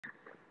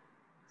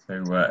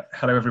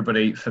Hello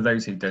everybody. For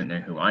those who don't know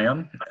who I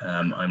am,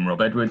 I'm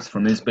Rob Edwards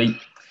from ISBE,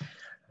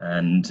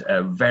 and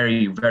a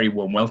very, very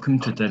warm welcome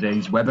to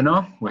today's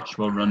webinar, which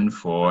will run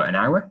for an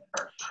hour.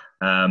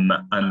 I'm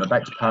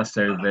about to pass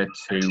over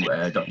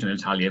to Dr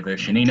Natalia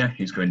Vershinina,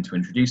 who's going to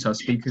introduce our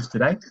speakers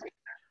today.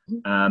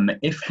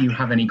 If you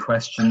have any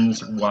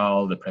questions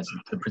while the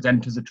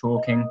presenters are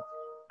talking,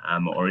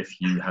 or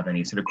if you have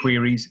any sort of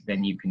queries,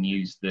 then you can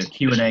use the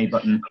Q&A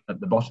button at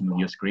the bottom of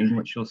your screen,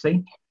 which you'll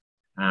see.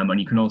 And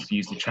you can also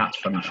use the chat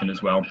function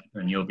as well,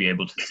 and you'll be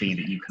able to see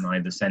that you can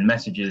either send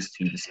messages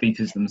to the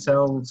speakers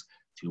themselves,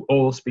 to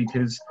all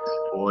speakers,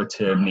 or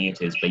to me at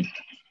ISBE.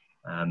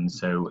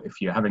 So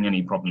if you're having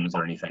any problems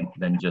or anything,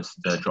 then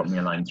just drop me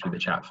a line through the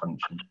chat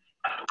function.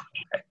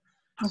 Okay.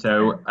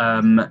 So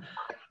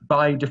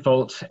by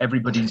default,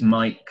 everybody's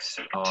mics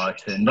are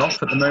turned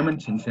off at the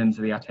moment in terms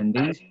of the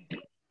attendees.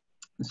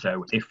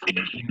 So if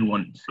you do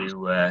want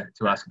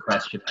to ask a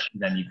question,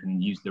 then you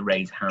can use the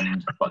raise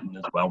hand button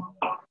as well.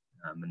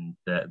 And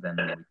then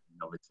we can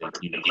obviously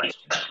see the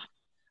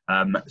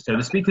questions. So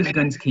the speakers are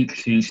going to keep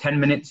to 10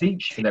 minutes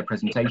each for their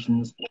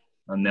presentations,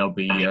 and there'll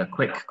be a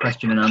quick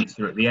question and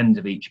answer at the end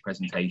of each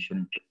presentation,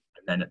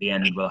 and then at the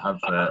end we'll have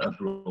a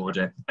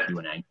broader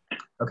Q&A.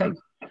 Okay,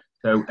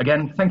 so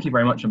again, thank you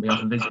very much on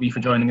behalf of ISBE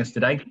for joining us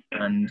today,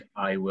 and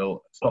I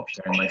will stop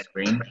sharing my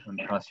screen and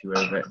pass you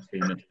over to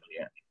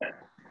Natalia.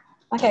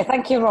 Okay,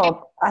 thank you,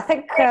 Rob. I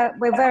think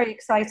we're very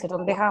excited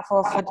on behalf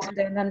of the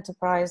Gender and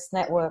Enterprise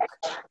Network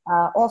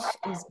of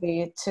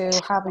ISBE to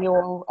have you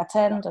all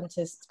attend and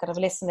to kind of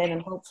listen in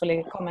and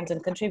hopefully comment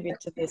and contribute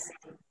to this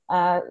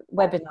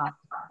webinar.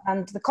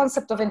 And the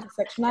concept of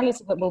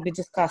intersectionality that will be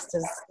discussed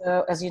is,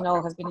 as you know,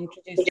 has been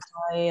introduced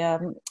by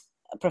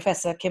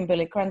Professor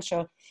Kimberly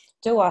Crenshaw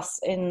to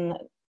us in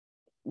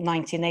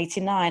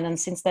 1989, and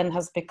since then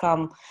has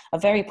become a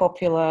very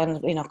popular and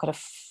kind of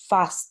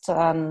fast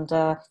and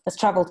has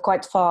traveled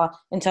quite far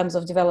in terms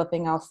of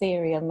developing our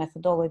theory and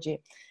methodology.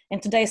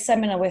 In today's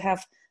seminar, we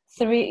have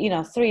three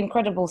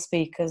incredible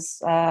speakers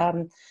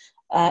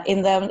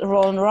in their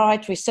own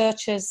right,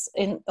 researchers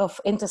of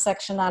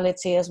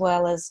intersectionality as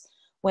well as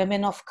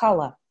women of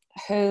color,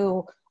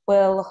 who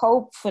will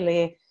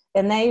hopefully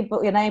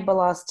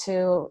enable us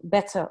to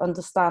better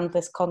understand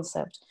this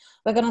concept.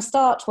 We're going to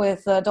start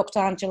with Dr.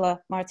 Angela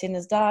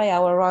Martinez,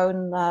 our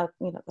own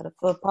kind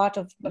of part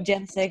of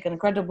GenSig, an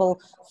incredible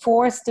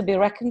force to be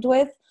reckoned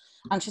with,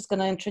 and she's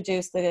going to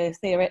introduce the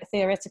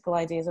theoretical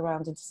ideas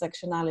around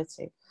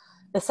intersectionality.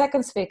 The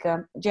second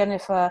speaker,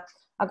 Jennifer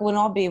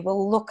Agwunobi,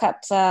 will look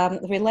at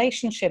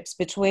relationships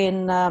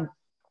between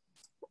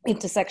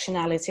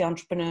intersectionality,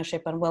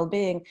 entrepreneurship and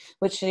well-being,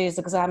 which she is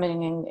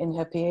examining in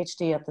her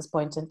PhD at this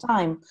point in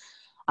time.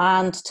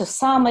 And to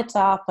sum it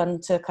up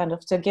and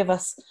to give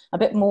us a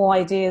few more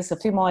ideas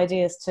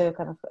to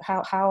kind of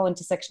how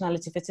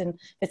intersectionality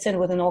fits in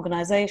with an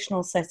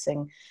organizational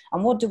setting.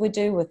 And what do we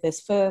do with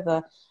this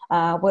further?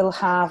 We'll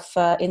have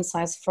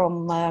insights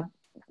from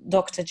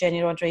Dr.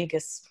 Jenny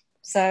Rodriguez.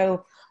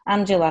 So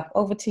Angela,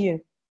 over to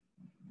you.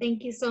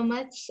 Thank you so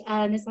much,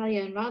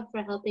 Natalia and Rob,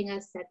 for helping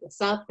us set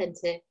this up, and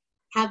to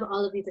have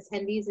all of these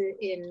attendees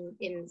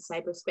in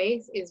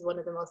cyberspace is one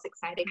of the most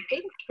exciting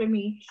things for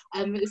me,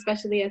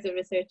 especially as a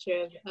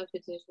researcher of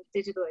the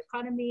digital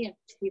economy and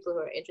people who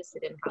are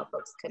interested in how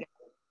folks connect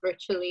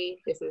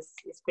virtually. This is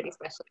pretty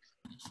special.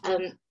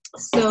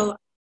 So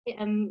I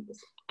am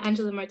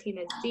Angela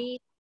Martinez D.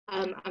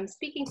 I'm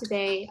speaking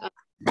today.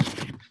 I'd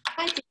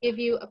like to give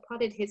you a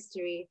potted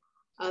history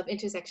of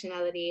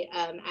intersectionality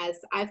as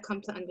I've come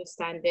to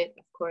understand it.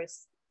 Of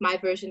course, my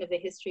version of the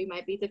history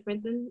might be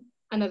different than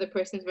another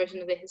person's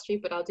version of the history,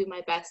 but I'll do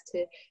my best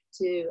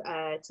to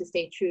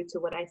stay true to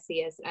what I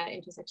see as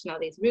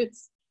intersectionality's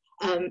roots.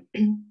 And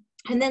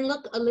then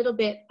look a little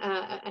bit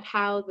at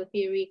how the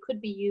theory could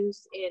be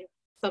used in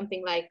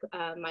something like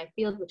my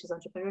field, which is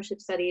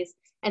entrepreneurship studies.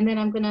 And then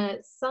I'm gonna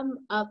sum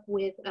up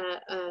with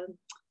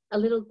a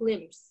little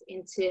glimpse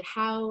into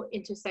how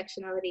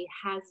intersectionality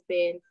has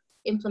been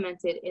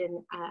implemented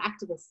in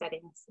activist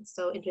settings.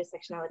 So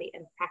intersectionality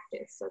and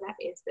practice. So that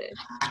is the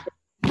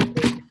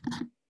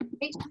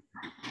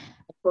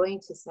I'm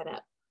going to set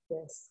up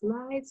the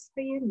slides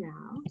for you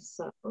now,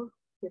 so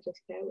you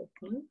just bear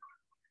with me.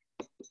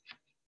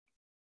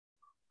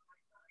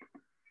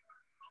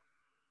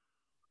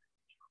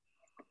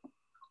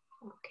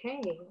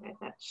 Okay,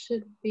 that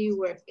should be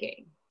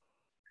working.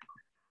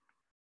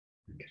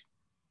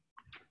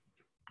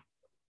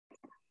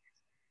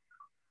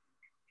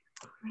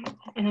 Right.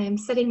 And I'm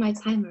setting my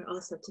timer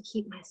also to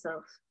keep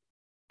myself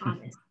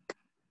honest.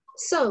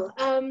 So,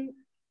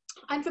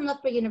 I'm from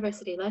Loughborough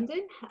University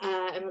London.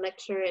 I'm a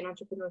lecturer in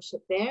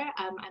entrepreneurship there.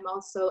 I'm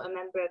also a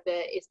member of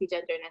the ISBE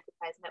Gender and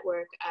Enterprise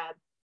Network.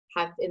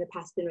 Have in the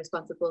past been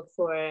responsible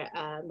for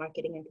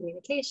marketing and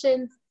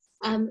communications,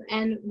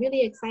 and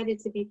really excited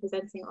to be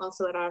presenting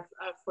also at our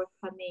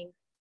forthcoming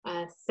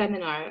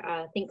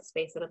seminar, Think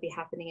Space, that'll be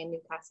happening in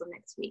Newcastle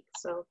next week.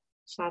 So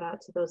shout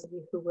out to those of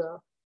you who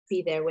will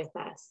be there with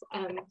us.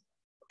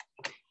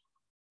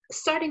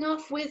 Starting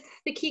off with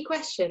the key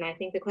question, I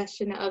think the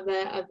question of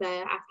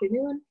the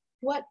afternoon,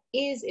 what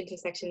is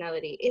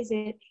intersectionality? Is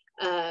it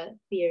a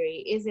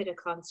theory? Is it a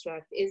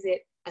construct? Is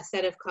it a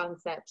set of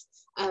concepts?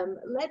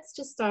 Let's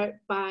just start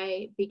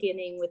by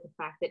beginning with the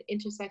fact that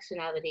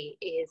intersectionality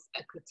is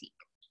a critique.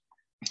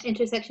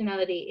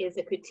 Intersectionality is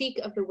a critique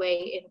of the way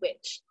in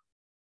which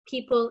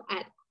people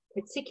at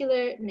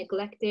particular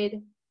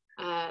neglected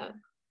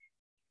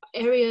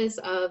areas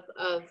of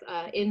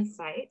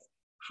insight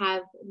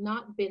have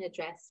not been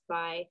addressed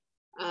by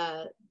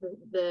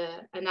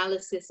the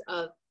analysis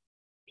of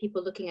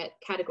people looking at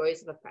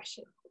categories of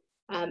oppression.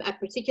 At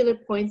particular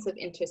points of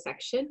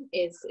intersection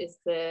is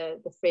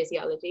the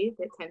phraseology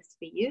that tends to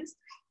be used.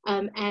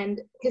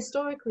 And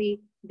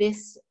historically,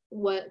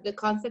 the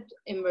concept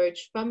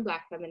emerged from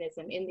Black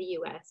feminism in the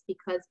US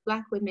because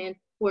Black women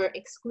were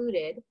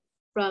excluded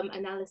from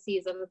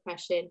analyses of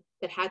oppression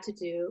that had to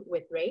do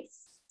with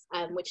race,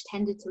 which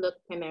tended to look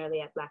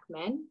primarily at Black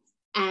men,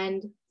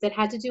 and that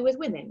had to do with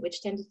women,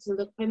 which tended to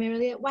look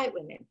primarily at white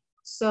women.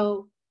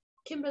 So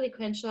Kimberly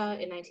Crenshaw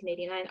in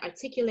 1989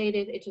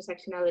 articulated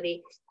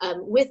intersectionality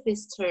with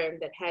this term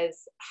that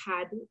has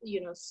had,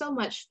 so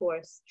much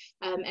force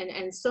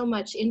and so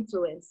much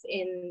influence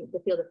in the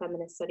field of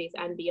feminist studies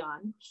and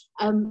beyond.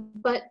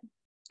 But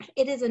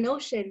it is a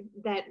notion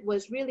that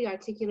was really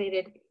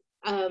articulated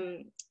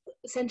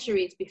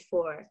centuries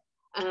before.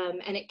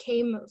 And it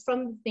came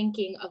from the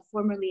thinking of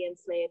formerly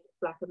enslaved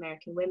Black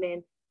American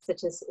women,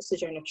 such as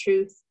Sojourner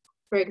Truth,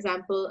 for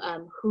example,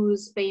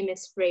 whose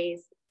famous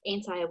phrase,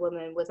 "Ain't I a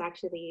Woman," was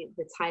actually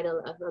the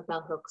title of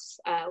Bell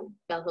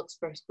Hooks'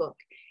 first book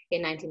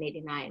in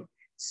 1989.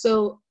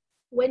 So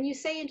when you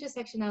say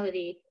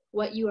intersectionality,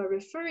 what you are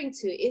referring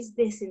to is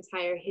this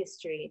entire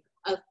history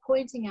of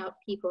pointing out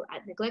people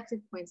at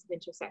neglected points of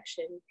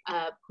intersection,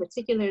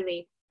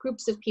 particularly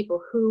groups of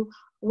people who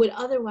would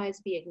otherwise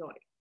be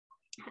ignored.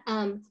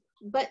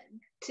 But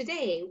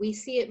today, we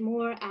see it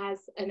more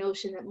as a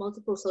notion that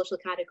multiple social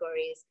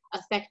categories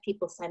affect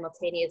people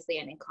simultaneously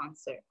and in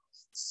concert.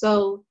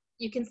 So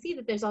you can see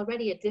that there's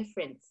already a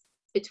difference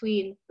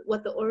between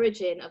what the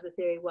origin of the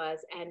theory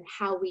was and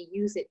how we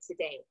use it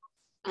today.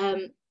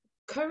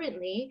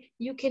 Currently,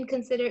 you can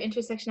consider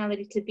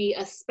intersectionality to be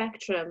a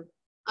spectrum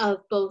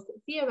of both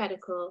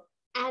theoretical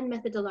and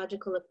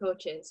methodological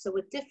approaches. So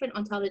with different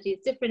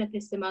ontologies, different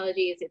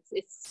epistemologies,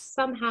 it's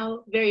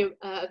somehow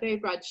a very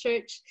broad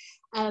church,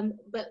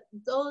 but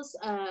those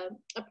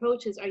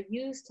approaches are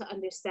used to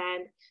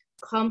understand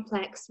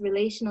complex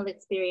relational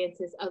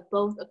experiences of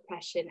both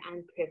oppression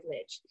and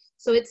privilege.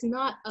 So it's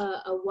not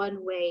a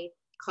one-way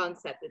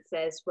concept that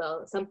says,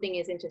 well, something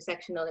is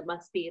intersectional, it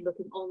must be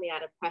looking only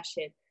at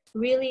oppression.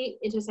 Really,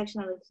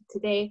 intersectionality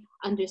today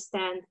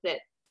understands that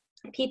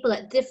people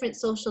at different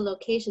social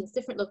locations,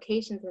 different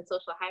locations and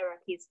social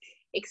hierarchies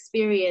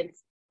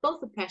experience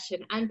both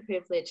oppression and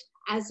privilege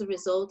as a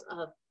result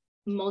of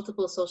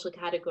multiple social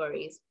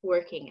categories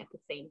working at the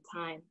same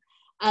time.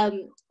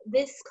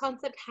 This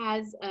concept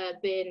has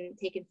been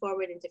taken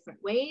forward in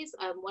different ways.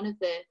 One of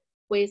the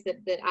ways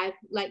that I've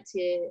liked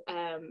to,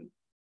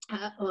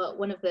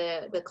 one of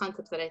the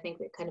concepts that I think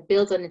that kind of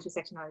builds on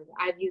intersectionality that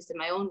I've used in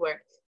my own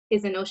work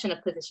is the notion of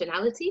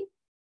positionality,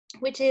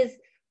 which is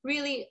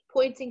really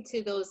pointing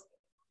to those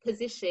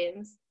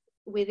positions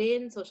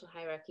within social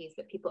hierarchies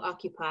that people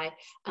occupy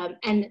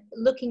and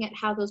looking at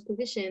how those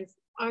positions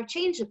are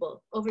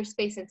changeable over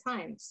space and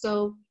time.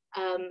 So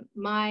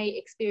my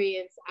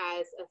experience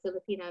as a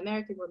Filipino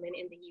American woman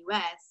in the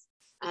US,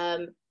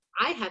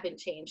 I haven't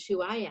changed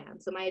who I am.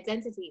 So my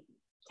identity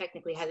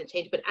technically hasn't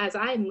changed, but as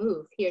I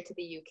move here to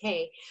the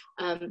UK,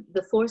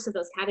 the force of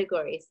those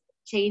categories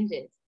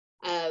changes.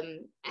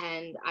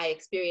 And I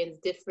experience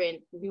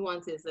different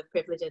nuances of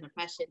privilege and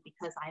oppression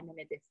because I'm in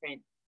a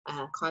different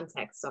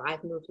context. So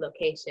I've moved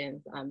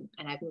locations and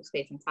I've moved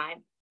space and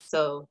time.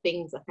 So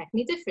things affect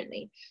me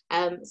differently.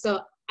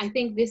 So I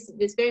think this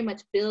very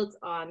much builds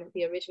on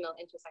the original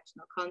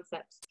intersectional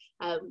concepts,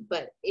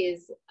 but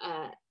is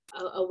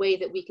a way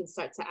that we can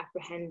start to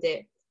apprehend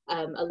it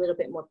a little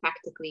bit more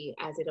practically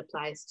as it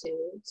applies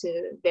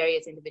to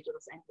various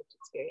individuals and lived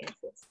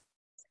experiences.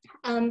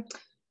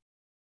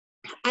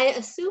 I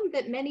assume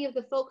that many of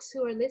the folks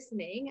who are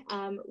listening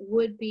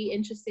would be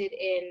interested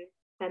in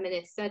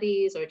feminist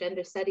studies or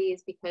gender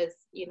studies because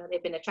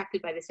they've been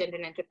attracted by this Gender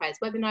and Enterprise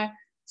webinar.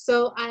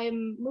 So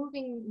I'm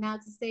moving now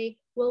to say,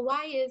 well,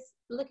 why is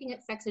looking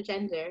at sex or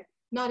gender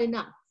not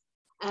enough?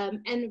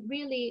 And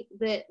really,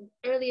 the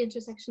early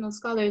intersectional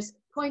scholars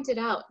pointed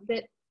out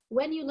that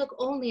when you look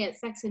only at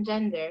sex and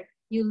gender,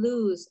 you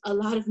lose a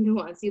lot of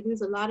nuance, you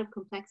lose a lot of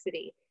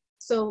complexity.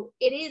 So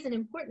it is an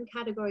important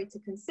category to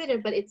consider,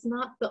 but it's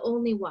not the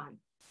only one.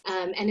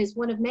 And is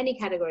one of many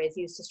categories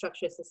used to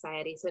structure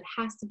society. So it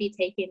has to be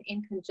taken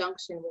in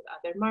conjunction with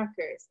other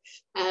markers.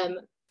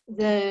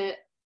 The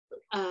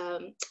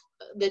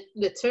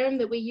term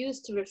that we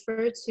use to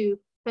refer to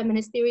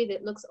feminist theory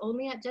that looks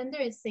only at gender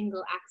is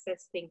single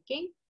access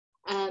thinking.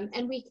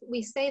 And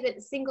we say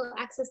that single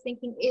access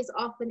thinking is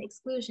often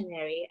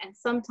exclusionary and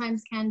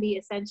sometimes can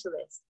be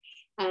essentialist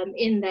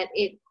in that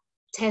it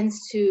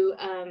tends to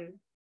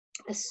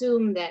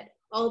assume that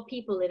all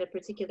people in a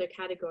particular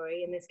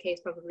category, in this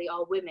case probably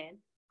all women,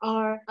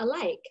 are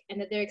alike,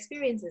 and that their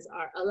experiences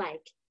are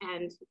alike.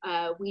 And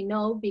we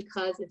know,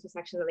 because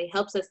intersectionality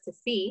helps us to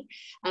see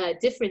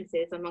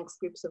differences amongst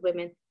groups of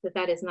women, that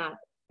that is not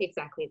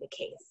exactly the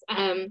case.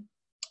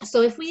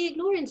 So if we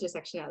ignore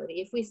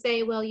intersectionality, if we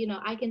say, well, you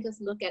know, I can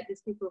just look at this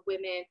group of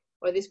women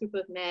or this group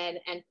of men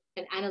and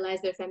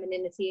analyze their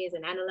femininities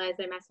and analyze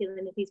their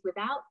masculinities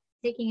without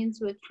taking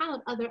into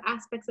account other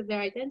aspects of their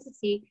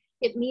identity,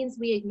 it means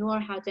we ignore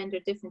how gender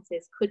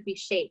differences could be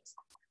shaped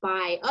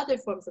by other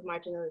forms of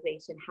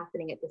marginalization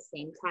happening at the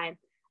same time.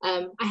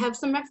 I have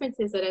some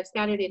references that I've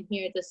scattered in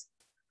here, just,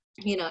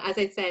 you know, as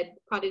I said,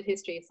 potted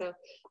history. So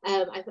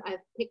I've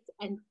picked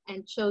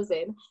and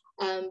chosen.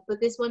 But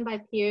this one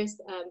by Pierce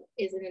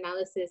is an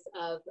analysis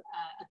of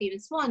Athena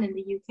Swan in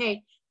the UK.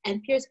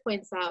 And Pierce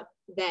points out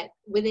that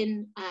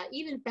within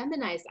even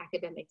feminized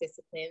academic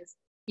disciplines,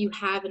 you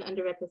have an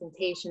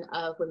underrepresentation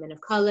of women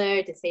of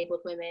color, disabled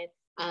women,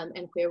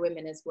 and queer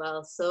women as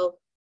well. So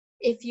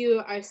if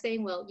you are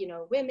saying, well, you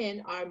know,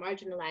 women are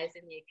marginalized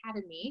in the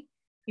academy,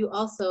 you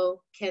also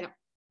can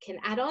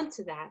add on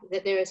to that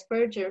there is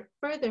further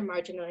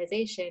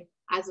marginalization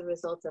as a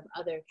result of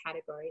other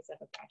categories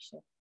of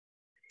oppression.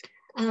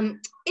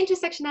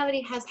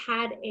 Intersectionality has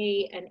had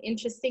an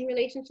interesting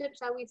relationship,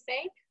 shall we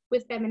say,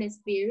 with feminist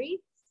theory.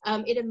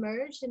 It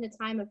emerged in a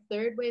time of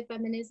third wave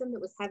feminism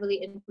that was heavily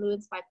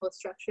influenced by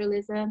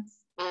post-structuralism.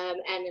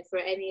 And for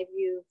any of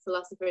you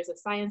philosophers of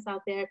science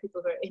out there,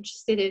 people who are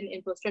interested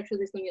in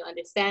post-structuralism, you'll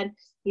understand,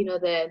 you know,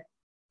 the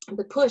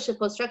push of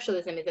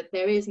post-structuralism is that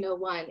there is no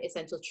one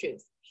essential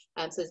truth.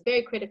 So it's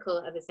very critical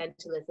of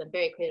essentialism,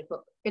 very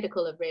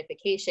critical of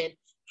reification.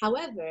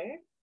 However,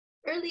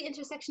 early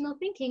intersectional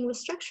thinking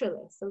was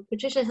structuralist. So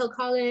Patricia Hill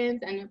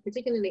Collins and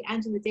particularly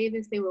Angela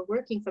Davis, they were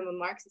working from a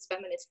Marxist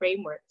feminist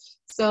framework.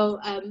 So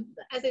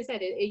as I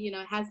said, it you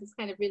know, has this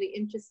kind of really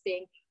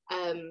interesting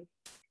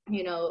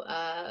you know,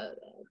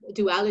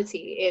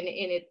 duality in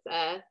its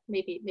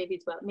maybe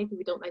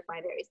we don't like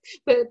binaries,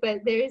 but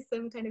there is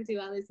some kind of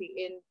duality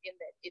in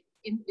that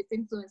it's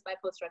influenced by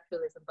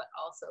post-structuralism, but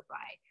also by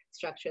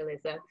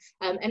structuralism.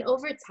 And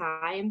over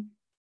time,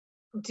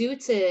 due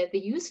to the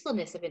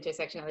usefulness of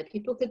intersectionality,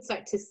 people could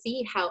start to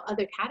see how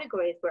other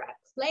categories were at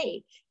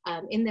play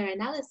in their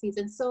analyses.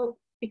 And so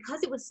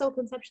because it was so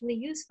conceptually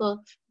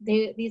useful,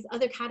 these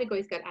other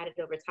categories got added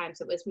over time.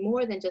 So it was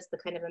more than just the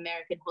kind of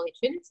American holy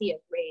trinity of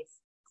race,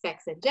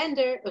 sex, and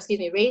gender,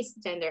 race,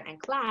 gender, and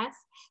class.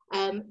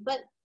 But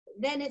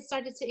then it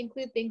started to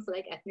include things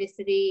like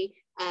ethnicity,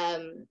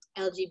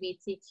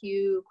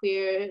 LGBTQ,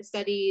 queer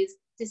studies,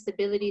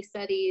 disability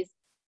studies,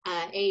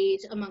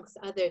 age, amongst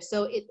others.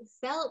 So it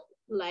felt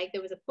like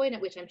there was a point at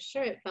which I'm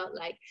sure it felt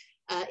like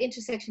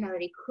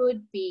intersectionality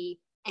could be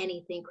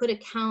anything, could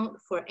account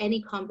for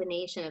any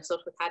combination of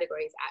social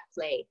categories at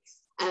play.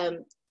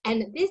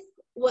 And this,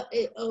 what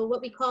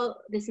we call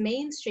this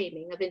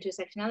mainstreaming of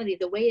intersectionality,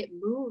 the way it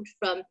moved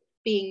from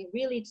being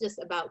really just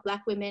about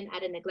Black women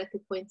at a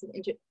neglected point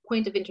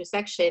of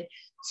intersection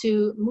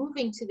to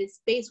moving to this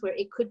space where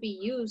it could be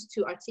used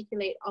to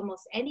articulate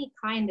almost any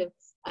kind of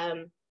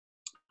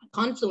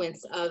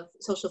confluence of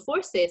social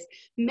forces,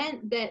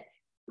 meant that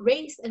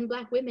race and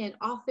Black women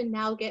often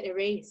now get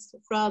erased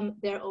from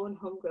their own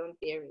homegrown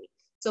theory.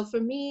 So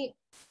for me,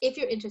 if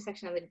your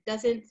intersectionality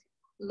doesn't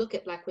look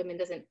at Black women,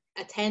 doesn't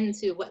attend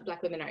to what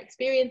Black women are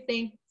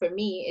experiencing, for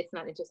me, it's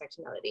not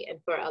intersectionality, and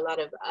for a lot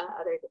of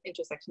other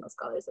intersectional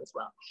scholars as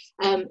well.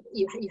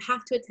 You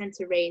have to attend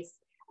to race.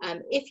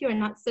 If you're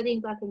not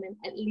studying Black women,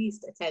 at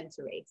least attend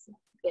to race.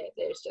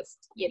 There's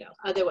just, you know,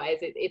 otherwise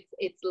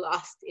it's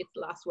lost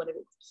one of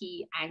its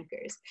key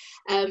anchors.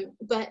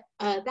 But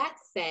that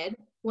said,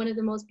 one of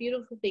the most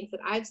beautiful things that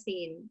I've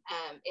seen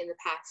in the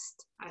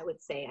past, I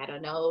would say, I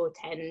don't know,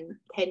 10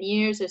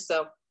 years or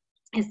so,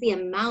 is the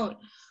amount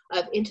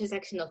of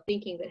intersectional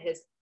thinking that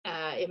has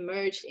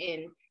emerged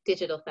in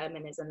digital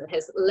feminism, that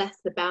has left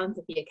the bounds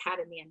of the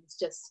academy and is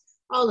just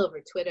all over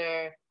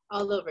Twitter,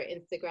 all over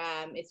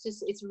Instagram.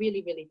 It's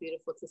really, really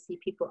beautiful to see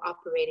people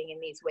operating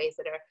in these ways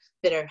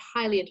that are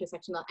highly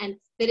intersectional, and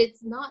that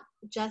it's not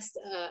just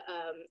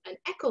an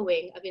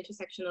echoing of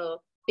intersectional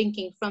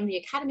thinking from the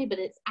academy, but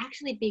it's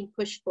actually being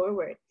pushed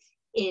forward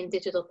in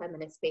digital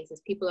feminist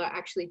spaces. People are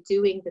actually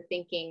doing the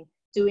thinking,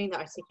 doing the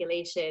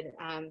articulation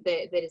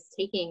that is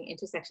taking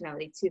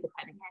intersectionality to the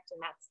cutting edge,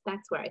 and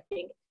that's where I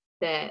think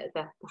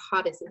the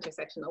hottest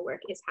intersectional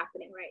work is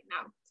happening right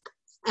now.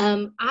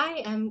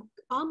 I am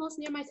almost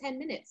near my 10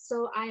 minutes,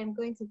 so I am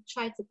going to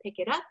try to pick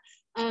it up.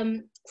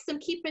 Some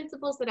key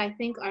principles that I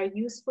think are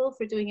useful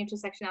for doing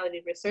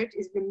intersectionality research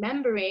is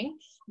remembering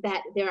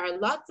that there are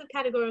lots of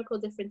categorical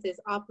differences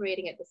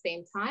operating at the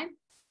same time.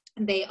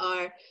 They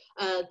are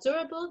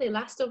durable, they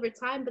last over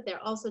time, but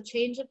they're also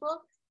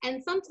changeable,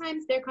 and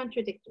sometimes they're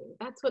contradictory.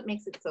 That's what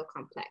makes it so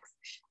complex.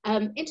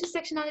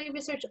 Intersectionality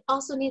research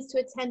also needs to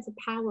attend to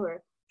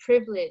power.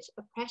 privilege,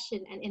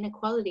 oppression, and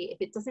inequality. If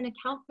it doesn't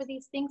account for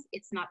these things,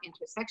 it's not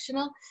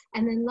intersectional.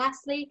 And then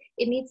lastly,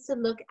 it needs to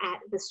look at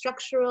the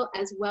structural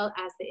as well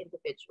as the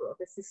individual,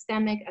 the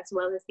systemic as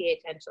well as the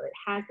agential. It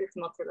has this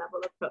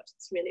multi-level approach.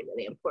 It's really,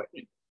 really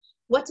important.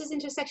 What does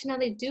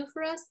intersectionality do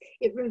for us?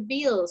 It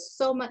reveals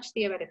so much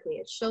theoretically.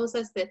 It shows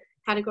us that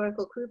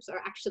categorical groups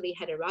are actually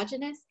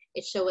heterogeneous.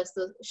 It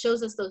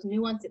shows us those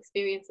nuanced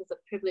experiences of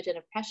privilege and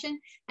oppression.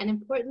 And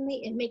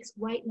importantly, it makes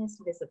whiteness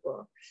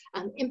visible.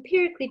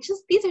 Empirically,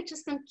 these are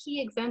just some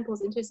key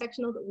examples.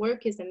 Intersectional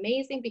work is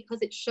amazing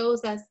because it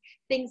shows us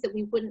things that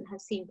we wouldn't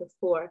have seen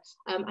before.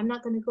 I'm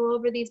not going to go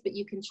over these, but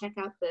you can check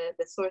out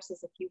the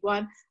sources if you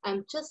want.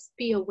 Just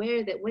be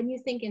aware that when you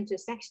think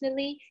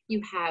intersectionally,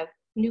 you have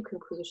new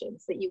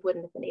conclusions that you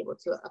wouldn't have been able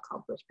to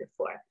accomplish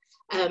before.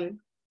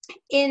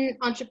 In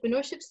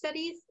entrepreneurship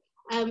studies,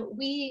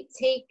 we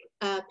take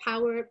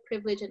power,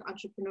 privilege, and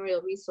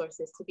entrepreneurial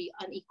resources to be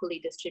unequally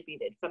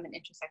distributed from an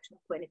intersectional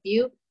point of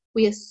view.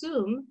 We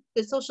assume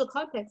the social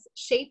context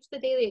shapes the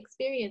daily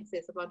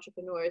experiences of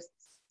entrepreneurs,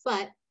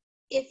 but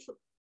if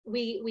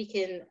we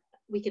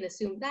can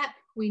assume that,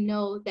 we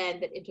know then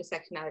that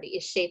intersectionality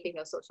is shaping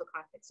those social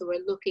contexts. So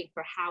we're looking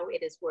for how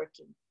it is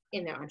working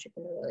in their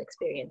entrepreneurial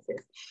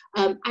experiences.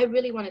 I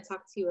really want to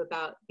talk to you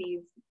about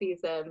these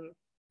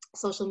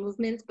social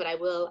movements, but I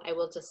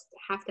will just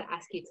have to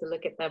ask you to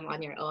look at them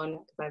on your own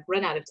because I've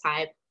run out of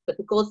time. But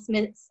the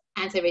Goldsmiths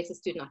Anti-Racist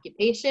Student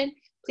Occupation,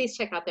 please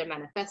check out their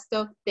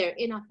manifesto. They're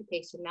in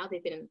occupation now.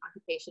 They've been in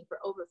occupation for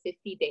over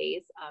 50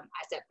 days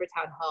at Deptford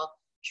Town Hall,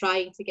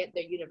 trying to get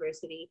their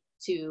university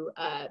to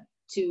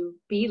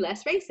be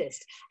less racist.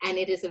 And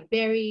it is a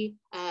very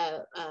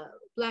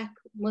Black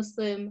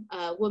Muslim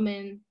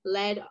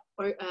woman-led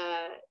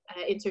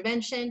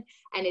intervention,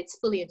 and it's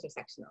fully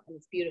intersectional and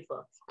it's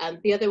beautiful.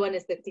 The other one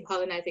is the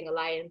Decolonizing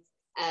Alliance.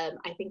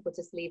 I think we'll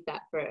just leave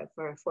that for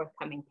a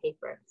forthcoming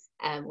paper.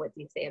 What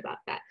do you say about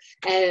that?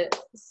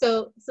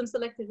 So some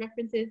selected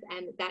references,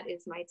 and that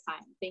is my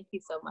time. Thank you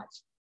so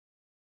much.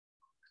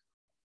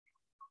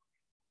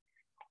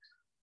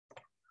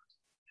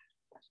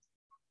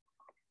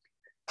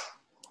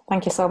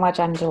 Thank you so much,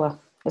 Angela.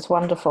 It's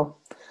wonderful.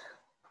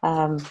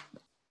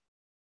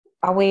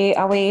 Are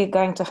we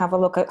going to have a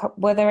look at,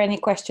 were there any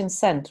questions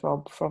sent,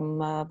 Rob, from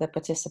the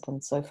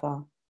participants so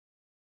far?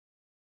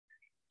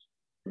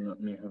 Let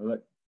me have a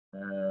look.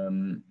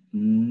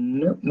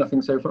 No,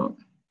 nothing so far.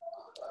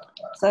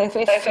 So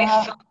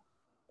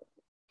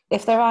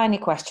if there are any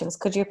questions,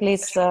 could you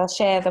please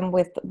share them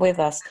with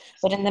us?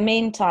 But in the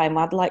meantime,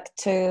 I'd like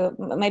to,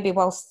 maybe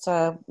whilst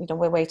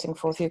we're waiting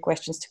for a few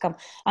questions to come,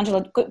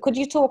 Angela, could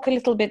you talk a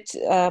little bit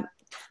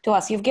to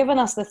us? You've given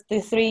us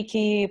the three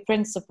key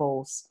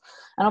principles,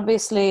 and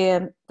obviously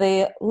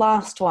the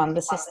last one,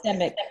 the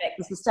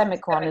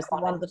systemic one, is the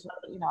one that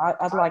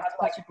I'd like to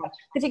touch upon.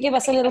 Could you give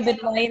us a little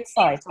bit more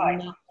insight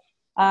on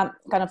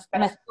kind of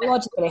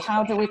methodologically,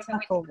 how do we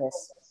tackle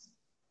this?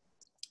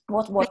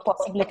 What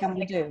possibly can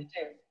we do?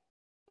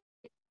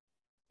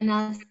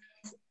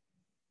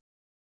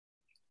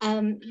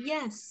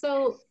 Yes,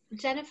 so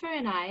Jennifer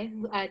and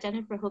I,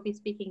 Jennifer will be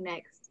speaking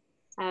next.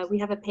 We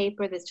have a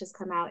paper that's just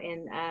come out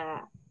in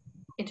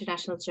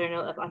International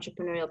Journal of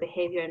Entrepreneurial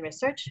Behavior and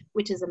Research,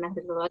 which is a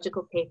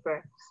methodological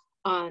paper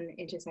on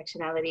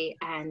intersectionality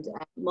and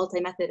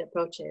multi-method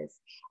approaches.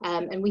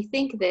 And we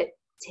think that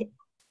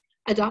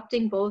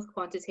adopting both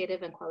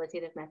quantitative and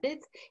qualitative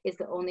methods is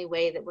the only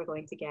way that we're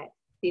going to get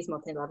these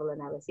multi-level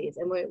analyses.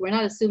 And we're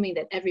not assuming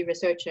that every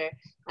researcher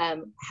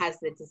has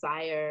the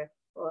desire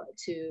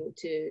to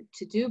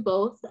do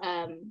both,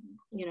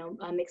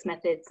 mixed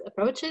methods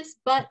approaches,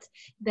 but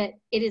that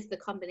it is the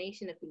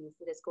combination of these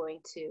that is going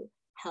to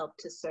help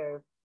to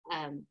serve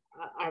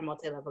our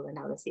multi-level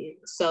analyses.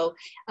 So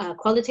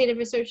qualitative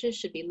researchers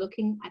should be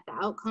looking at the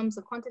outcomes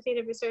of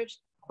quantitative research.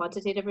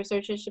 Quantitative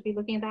researchers should be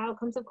looking at the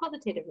outcomes of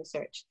qualitative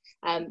research.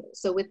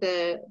 So with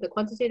the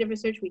quantitative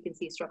research, we can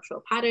see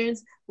structural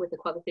patterns. With the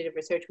qualitative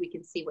research, we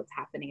can see what's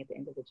happening at the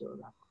individual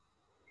level.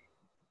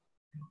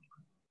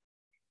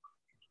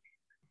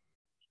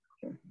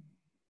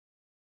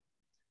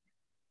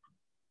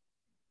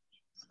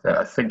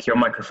 I think your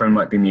microphone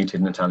might be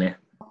muted, Natalia.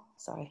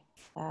 Sorry.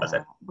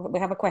 We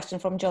have a question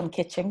from John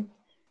Kitching.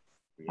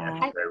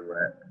 Yeah,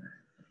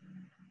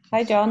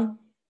 hi, John.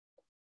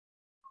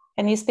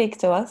 Can you speak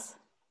to us?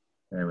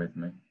 Bear with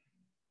me.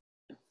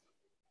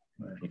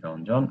 Where have you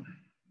gone, John?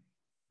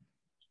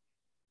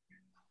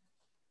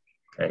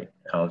 Okay,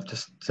 I'll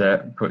just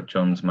put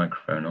John's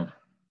microphone on.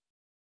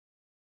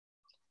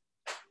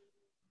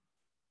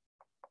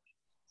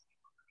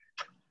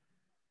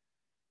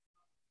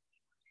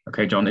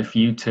 Okay, John, if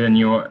you turn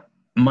your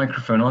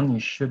microphone on, you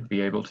should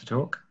be able to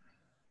talk.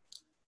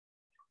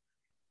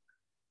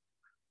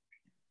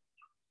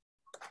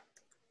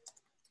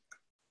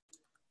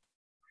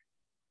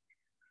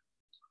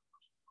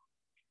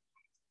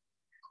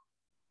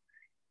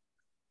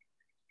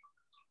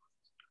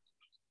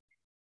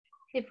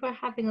 If we're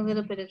having a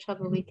little bit of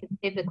trouble, we can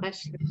save the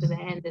question to the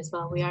end as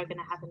well. We are going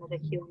to have another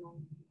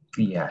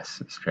Q&A. Yes,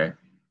 that's true.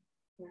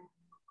 Yeah.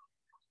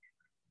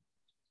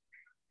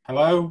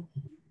 Hello?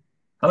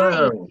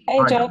 Hello. Hey,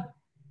 Hi. Joe.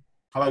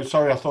 Hello,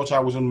 sorry, I thought I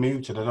was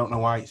unmuted. I don't know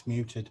why it's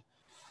muted.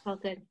 All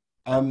good.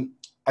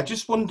 I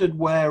just wondered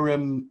where,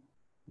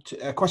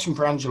 a question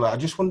for Angela, I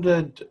just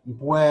wondered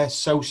where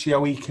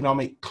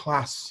socio-economic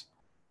class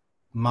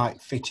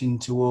might fit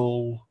into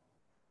all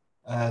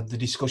the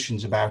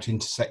discussions about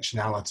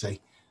intersectionality.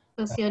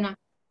 Socioeconomic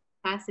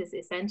class is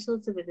essential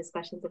to the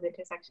discussions of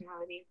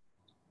intersectionality.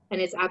 And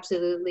it's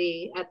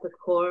absolutely at the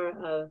core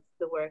of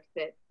the work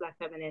that Black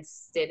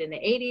feminists did in the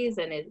 80s,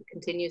 and it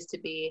continues to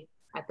be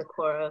at the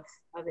core of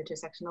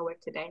intersectional work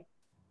today.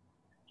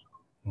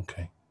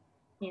 Okay.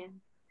 Yeah.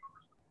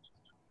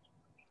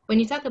 When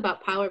you talk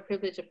about power,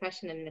 privilege,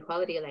 oppression, and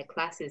inequality, like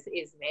class is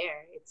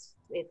there.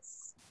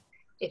 It's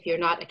if you're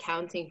not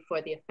accounting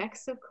for the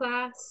effects of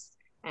class,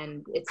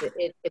 and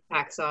it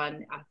impacts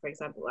on, for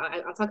example,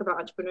 I'll talk about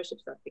entrepreneurship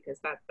stuff because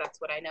that's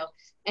what I know.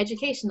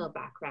 Educational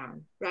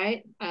background,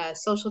 right?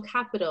 Social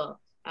capital,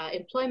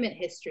 employment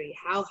history,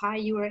 how high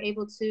you were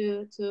able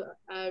to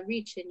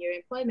reach in your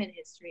employment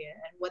history,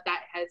 and what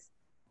that has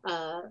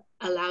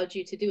allowed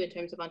you to do in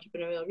terms of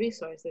entrepreneurial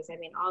resources. I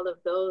mean, all of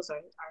those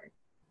are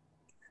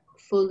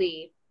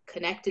fully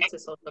connected to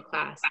social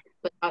class,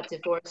 but not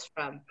divorced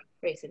from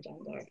race and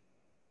gender.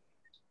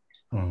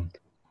 So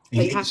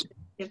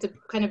you have to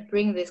kind of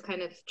bring this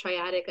kind of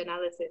triadic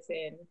analysis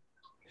in.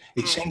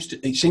 It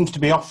seems to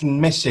be often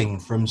missing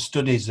from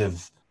studies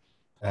of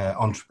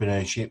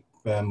entrepreneurship.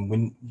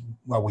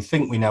 We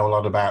think we know a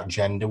lot about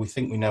gender, we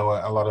think we know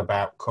a lot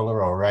about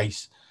colour or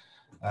race,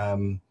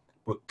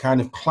 but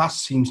kind of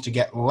class seems to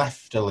get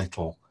left a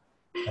little.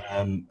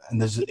 And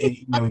there's,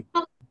 you know,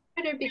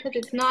 because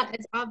it's not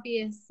as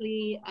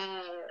obviously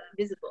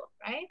visible,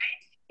 right?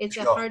 It's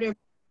sure. a harder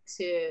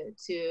to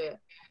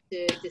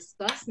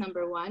discuss,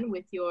 number one,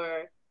 with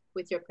your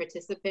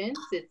participants.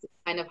 It's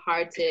kind of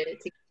hard to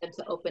get them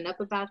to open up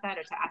about that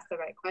or to ask the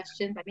right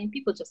questions. I mean,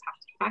 people just have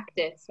to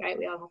practice, right?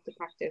 We all have to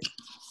practice.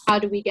 How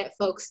do we get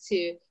folks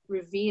to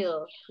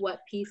reveal what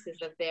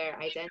pieces of their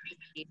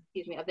identity,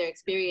 of their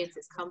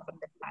experiences come from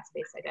their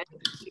class-based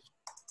identities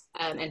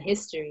and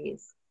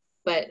histories?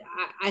 But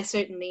I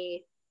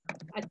certainly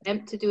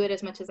attempt to do it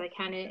as much as I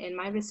can in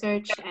my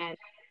research, and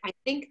I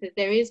think that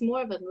there is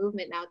more of a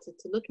movement now to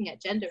looking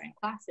at gender and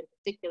class in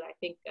particular. I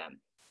think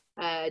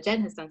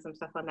Jen has done some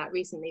stuff on that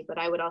recently, but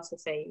I would also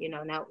say, you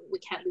know, now we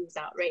can't lose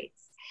out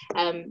race.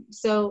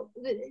 So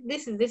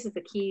this is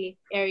the key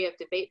area of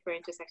debate for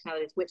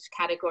intersectionality: is which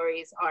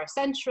categories are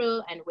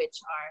central and which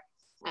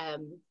are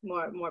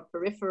more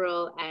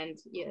peripheral. And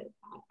you know,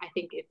 I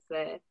think it's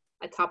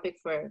a topic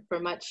for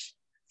much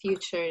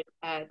future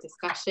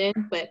discussion.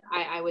 But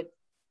I would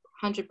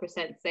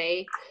 100%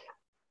 say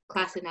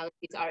class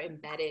analyses are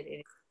embedded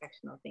in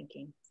intersectional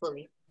thinking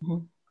fully.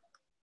 Mm-hmm.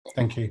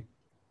 Thank you.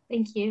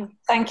 Thank you.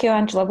 Thank you,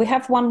 Angela. We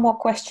have one more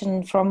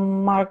question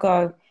from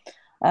Margot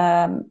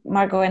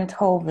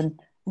Enthoven.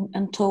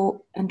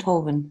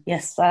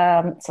 Yes.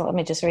 So let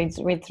me just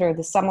read through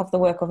this. Some of the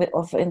work on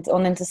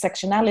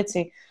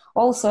intersectionality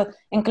also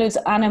includes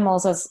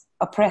animals as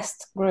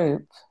oppressed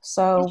group.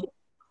 So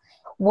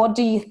what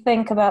do you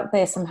think about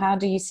this, and how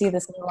do you see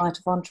this in the light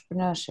of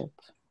entrepreneurship?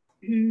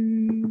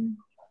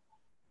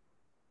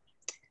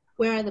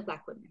 Where are the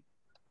Black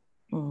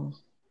women?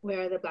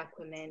 Where are the Black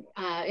women?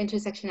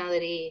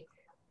 Intersectionality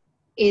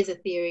is a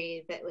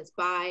theory that was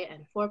by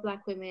and for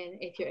Black women.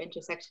 If your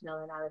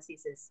intersectional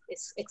analysis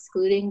is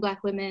excluding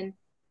Black women,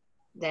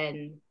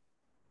 then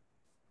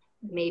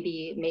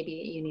maybe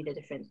you need a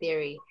different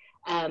theory.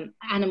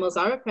 Animals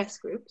are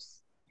oppressed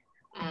groups,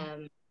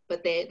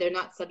 but they're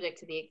not subject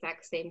to the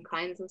exact same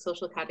kinds of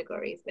social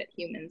categories that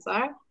humans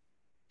are.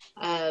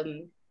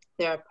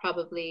 There are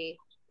probably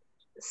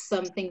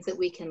some things that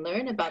we can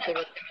learn about the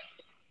relationship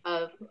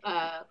of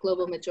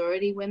global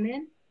majority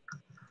women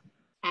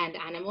and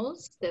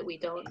animals that we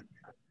don't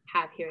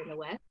have here in the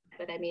West.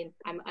 But I mean,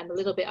 I'm a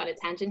little bit on a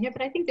tangent here,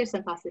 but I think there's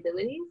some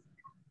possibilities.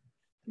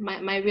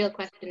 My real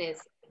question is,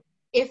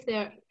 if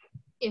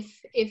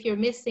you're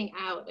missing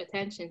out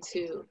attention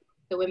to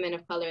the women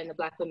of color and the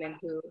Black women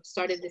who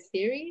started this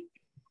theory,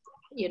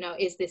 you know,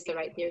 is this the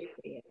right theory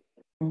for you?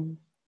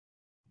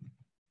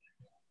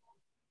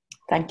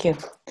 Thank you.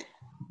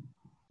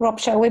 Rob,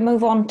 shall we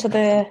move on to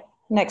the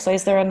next, or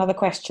is there another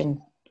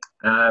question?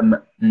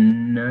 No,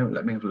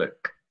 let me have a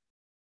look.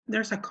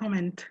 There's a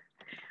comment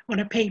on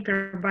a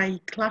paper by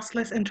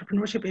Classless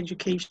Entrepreneurship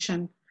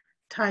Education,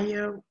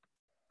 Taya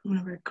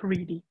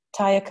Karedi.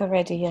 Taya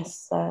Karedi,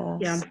 yes.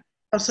 Yeah,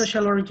 of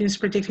social origins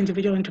predict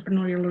individual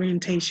entrepreneurial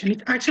orientation.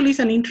 It actually is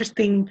an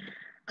interesting,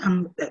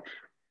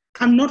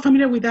 I'm not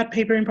familiar with that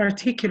paper in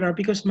particular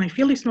because my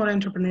field is not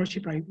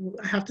entrepreneurship,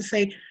 I have to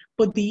say,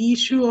 but the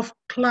issue of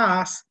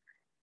class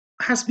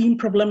has been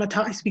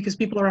problematized because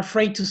people are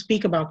afraid to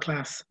speak about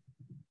class,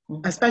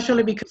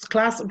 especially because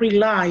class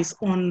relies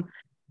on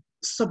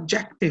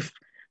subjective,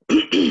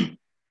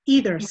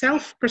 either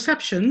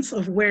self-perceptions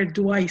of where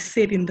do I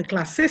sit in the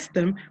class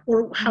system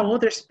or how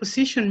others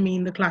position me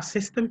in the class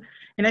system.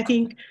 And I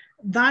think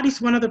that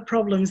is one of the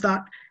problems,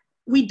 that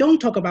we don't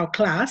talk about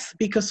class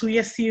because we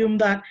assume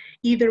that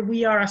either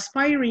we are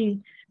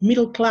aspiring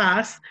middle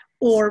class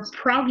or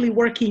proudly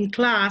working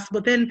class,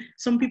 but then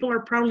some people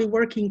are proudly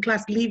working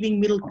class, living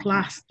middle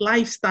class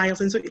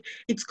lifestyles. And so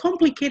it's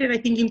complicated, I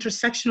think,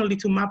 intersectionally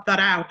to map that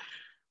out.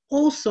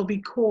 Also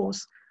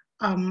because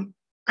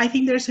I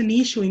think there's an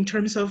issue in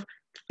terms of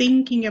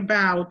thinking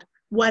about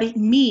what it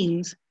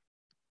means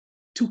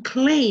to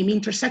claim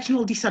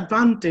intersectional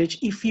disadvantage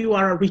if you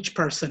are a rich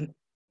person,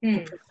 for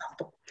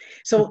example.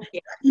 So,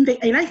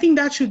 and I think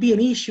that should be an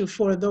issue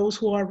for those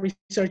who are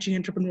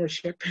researching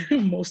entrepreneurship,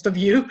 most of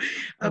you,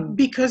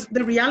 because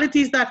the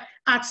reality is that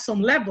at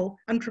some level,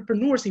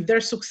 entrepreneurs, if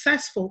they're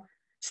successful,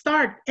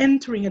 start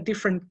entering a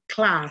different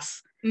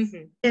class.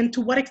 And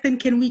to what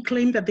extent can we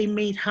claim that they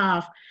may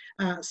have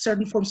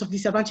certain forms of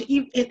disadvantage?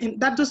 And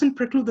that doesn't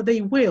preclude that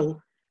they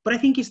will, but I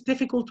think it's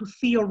difficult to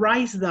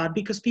theorize that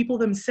because people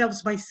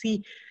themselves might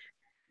see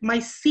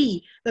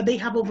that they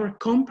have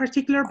overcome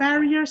particular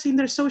barriers in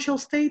their social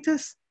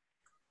status.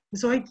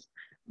 So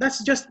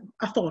that's just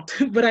a thought,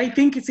 but I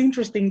think it's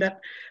interesting that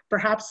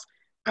perhaps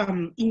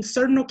in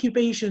certain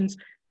occupations,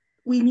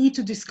 we need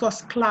to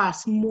discuss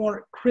class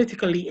more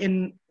critically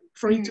and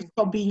for it to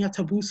stop being a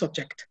taboo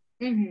subject.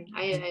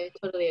 I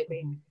totally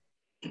agree.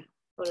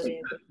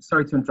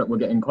 Sorry to interrupt, we're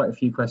getting quite a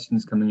few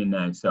questions coming in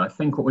now. So I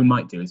think what we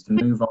might do is to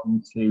move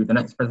on to the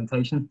next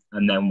presentation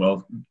and then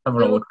we'll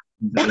cover all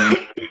the questions at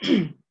the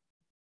end.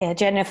 Yeah,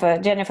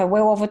 Jennifer,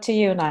 we're over to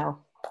you now.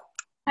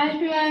 Hi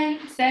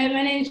everyone, so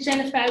my name is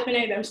Jennifer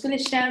Agwunobi. I'm just going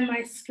to share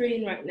my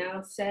screen right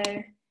now so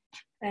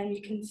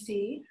you can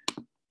see.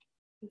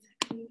 1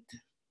 second.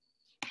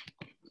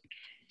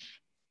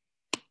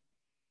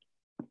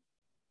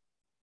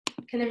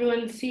 Can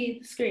everyone see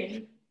the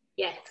screen?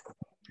 Yes.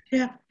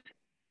 Yeah.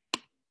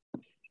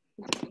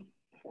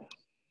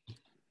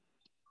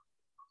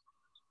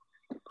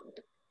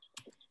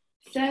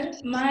 So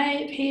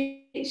my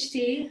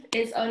PhD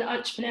is on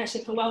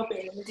entrepreneurship and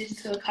wellbeing in the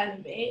digital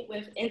economy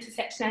with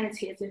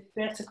intersectionality as a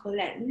vertical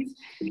lens.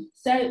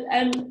 So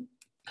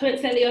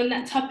coincidentally on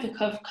that topic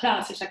of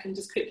class, which I can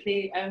just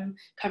quickly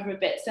cover a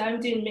bit. So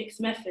I'm doing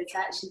mixed methods. I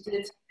actually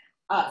did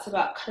arts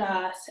about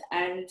class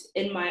and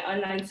in my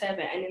online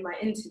survey and in my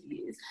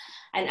interviews.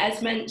 And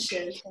as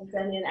mentioned from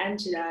Danny and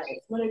Angela,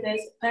 it's one of those,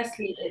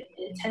 firstly,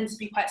 it tends to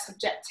be quite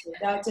subjective.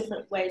 There are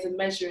different ways of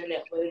measuring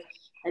it with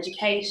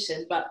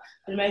education, but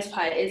for the most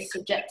part, it is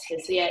subjective.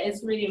 So yeah,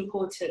 it's really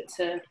important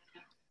to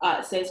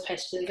ask those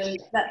questions. And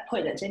that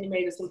point that Jenny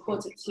made was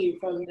important too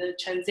from the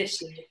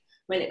transition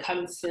when it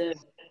comes to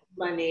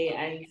money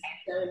and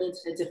going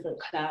into a different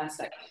class,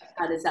 like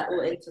how does that all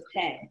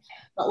interplay?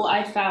 But what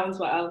I found,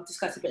 what I'll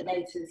discuss a bit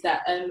later, is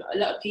that a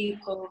lot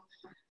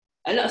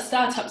of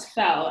startups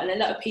fail, and a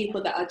lot of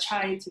people that are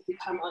trying to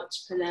become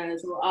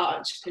entrepreneurs or are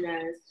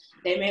entrepreneurs,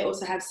 they may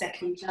also have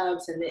second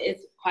jobs, and it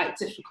is quite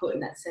difficult in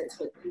that sense,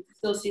 but they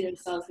still see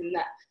themselves in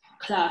that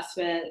class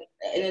where,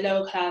 in a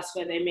lower class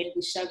where they may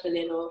be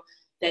struggling or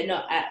they're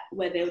not at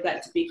where they would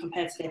like to be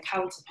compared to their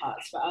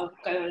counterparts, but I'll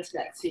go on to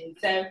that soon.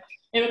 So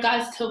in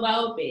regards to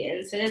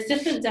well-being, so there's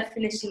different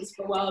definitions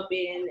for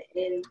well-being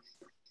in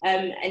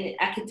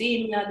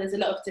academia. There's a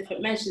lot of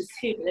different measures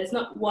too, but there's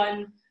not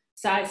one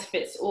size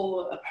fits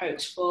all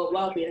approach for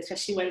well-being,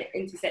 especially when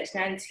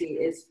intersectionality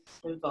is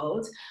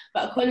involved.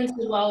 But according to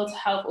the World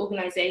Health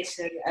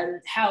Organization,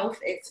 health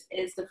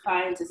is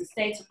defined as a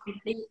state of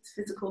complete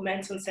physical,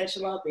 mental and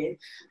social well-being,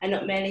 and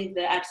not merely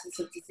the absence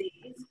of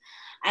disease.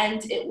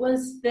 And it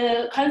was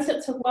the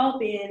concept of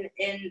well-being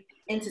in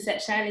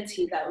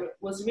intersectionality that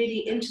was really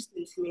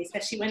interesting to me,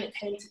 especially when it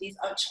came to these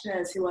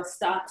entrepreneurs who are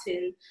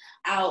starting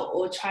out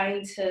or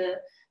trying to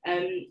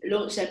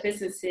launch their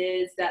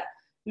businesses that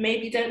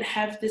maybe don't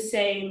have the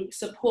same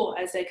support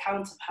as their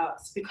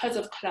counterparts because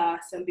of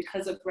class and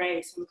because of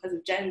race and because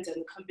of gender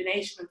and the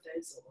combination of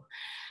those all.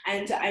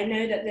 And I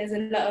know that there's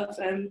a lot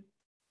of,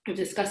 we've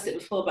discussed it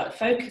before, but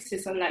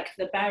focuses on like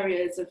the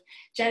barriers of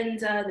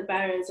gender, the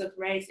barriers of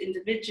race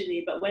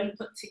individually, but when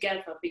put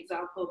together, for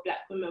example, Black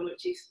women,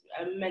 which you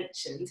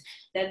mentioned,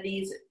 there are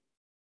these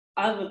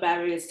other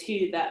barriers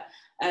too that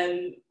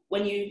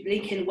when you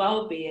link in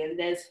well-being,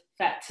 there's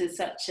factors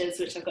such as,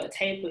 which I've got a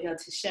table here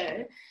to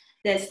show,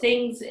 there's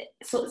things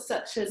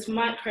such as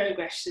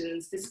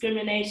microaggressions,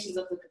 discriminations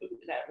of the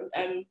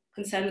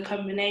concern the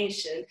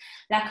combination,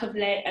 lack of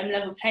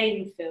level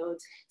playing field,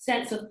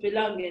 sense of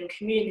belonging,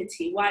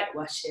 community,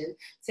 whitewashing.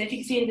 So if you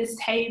can see in this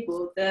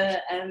table,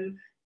 the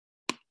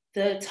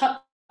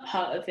top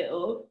part of it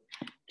all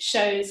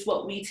shows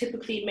what we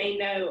typically may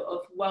know of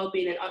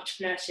well-being and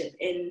entrepreneurship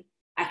in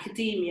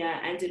academia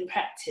and in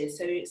practice.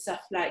 So it's stuff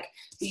like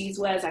we use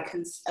words like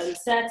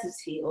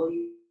uncertainty or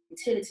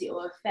utility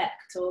or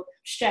effect or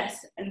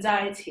stress,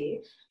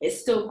 anxiety.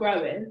 It's still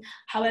growing.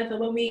 However,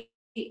 when we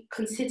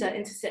consider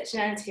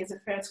intersectionality as a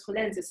theoretical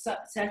lens, there's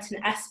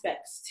certain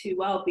aspects to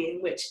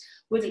well-being which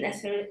wouldn't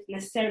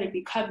necessarily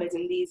be covered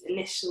in these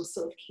initial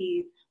sort of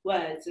key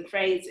words and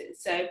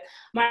phrases. So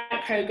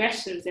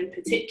microaggressions in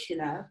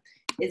particular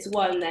is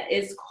one that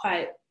is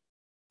quite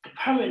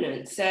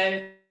prominent.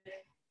 So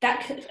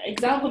that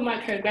example of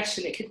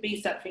microaggression, it could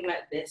be something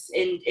like this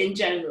in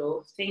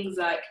general, things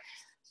like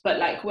but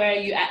like, where are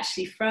you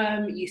actually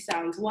from? You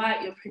sound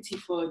white, you're pretty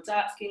for a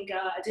dark-skinned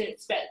girl, I didn't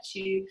expect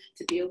you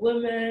to be a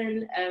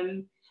woman,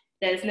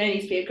 there's no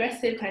need to be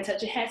aggressive, can I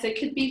touch your hair? So it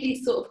could be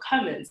these sort of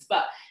comments,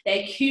 but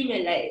they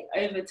accumulate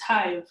over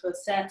time for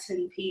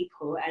certain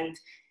people. And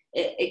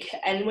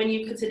and when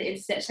you consider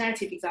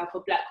intersectionality, for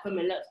example, Black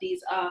women, a lot of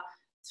these are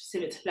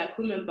specific to Black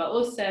women, but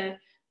also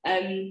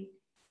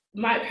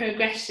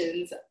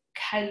microaggressions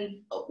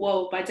can,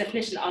 well, by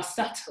definition, are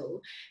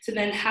subtle. So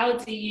then how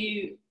do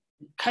you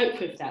cope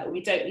with that?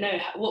 We don't know.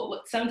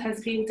 What sometimes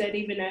people don't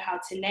even know how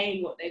to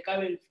name what they're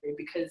going through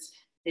because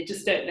they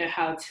just don't know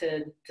how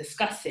to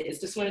discuss it.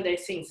 It's just one of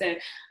those things. So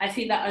I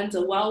see that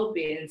under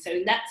well-being. So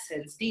in that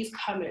sense, these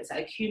comments that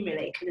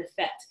accumulate could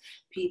affect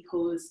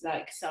people's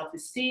like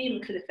self-esteem,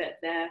 it could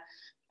affect their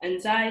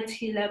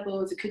anxiety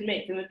levels, it could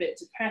make them a bit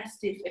depressed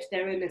if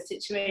they're in a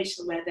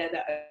situation where they're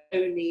the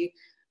only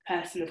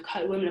person of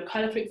color, women of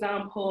color, for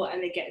example,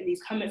 and they're getting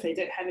these comments, they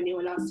don't have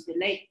anyone else to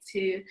relate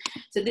to.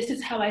 So this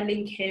is how I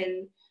link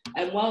in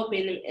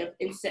well-being and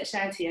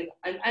intersectionality.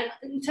 And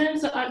in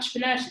terms of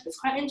entrepreneurship, it's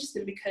quite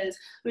interesting because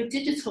with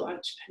digital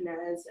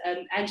entrepreneurs,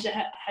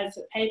 Angela has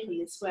a paper on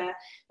this where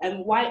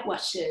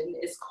whitewashing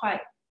is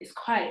quite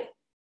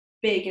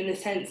big, in the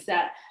sense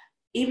that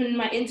even in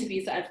my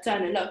interviews that I've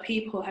done, a lot of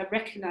people have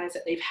recognized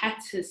that they've had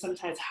to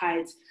sometimes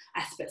hide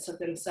aspects of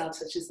themselves,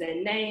 such as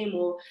their name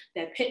or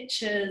their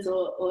pictures,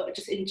 or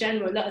just in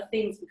general, a lot of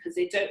things, because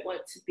they don't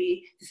want to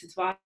be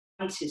disadvantaged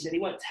and they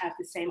want to have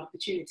the same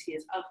opportunity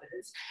as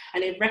others.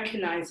 And they've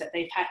recognized that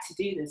they've had to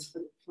do this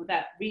for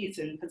that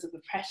reason, because of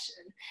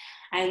oppression.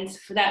 And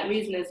for that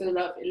reason, there's a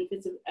lot of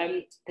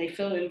they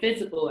feel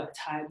invisible at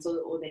times,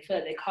 or they feel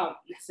that they can't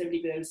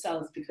necessarily be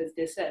themselves because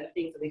there's certain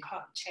things that they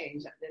can't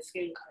change, like their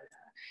skin color.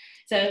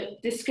 So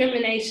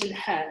discrimination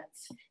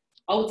hurts.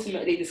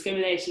 Ultimately,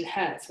 discrimination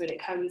hurts when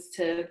it comes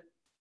to,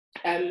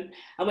 and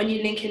when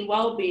you link in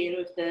well-being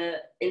with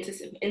the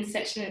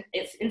intersectional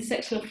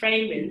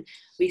framing,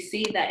 we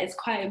see that it's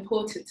quite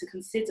important to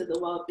consider the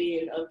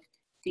well-being of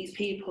these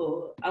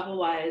people.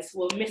 Otherwise,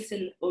 we're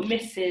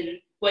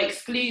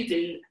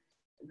excluding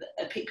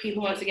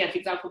people, once again, for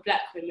example,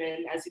 Black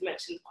women, as you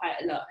mentioned quite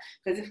a lot,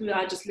 because if we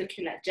are just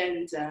looking at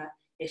gender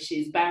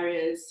issues,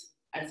 barriers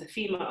as a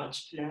female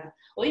entrepreneur,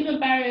 or even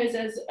barriers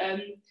as,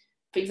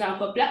 for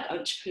example, a Black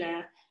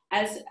entrepreneur,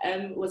 as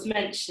was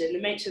mentioned, the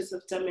matrix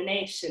of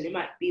domination, it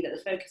might be that the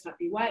focus might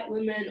be white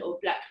women or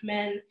Black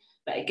men,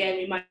 but again,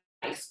 we might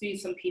exclude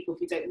some people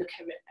if we don't look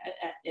at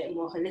it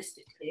more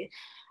holistically.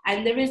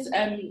 And there is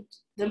the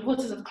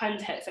importance of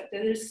context, like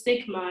there is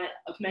stigma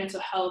of mental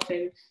health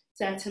in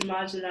certain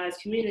marginalized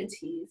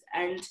communities.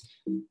 And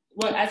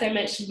as I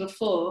mentioned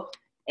before,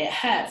 it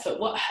hurts, but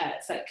what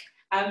hurts? Like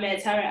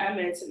Tara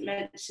Ahmed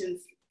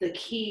mentions the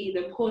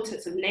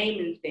importance of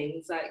naming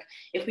things. Like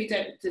if we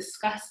don't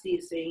discuss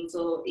these things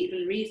or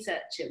even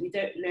research it, we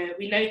don't know.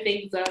 We know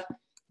things are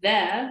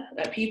there,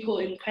 like people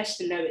in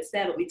question know it's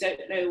there, but we don't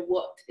know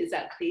what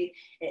exactly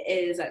it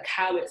is, like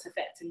how it's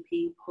affecting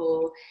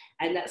people.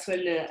 And that's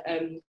when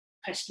the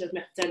question of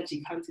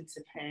methodology comes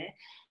into play.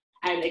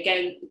 And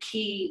again, the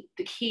key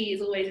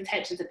is always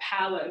attention to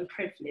power and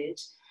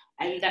privilege,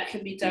 and that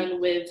can be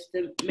done with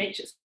the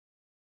matrix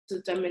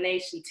of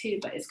domination too,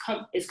 but it's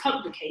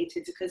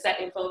complicated because that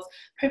involves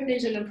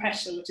privilege and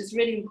oppression, which is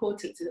really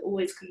important to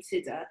always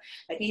consider.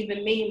 Like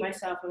even me,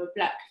 myself, I'm a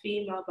Black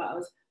female, but I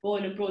was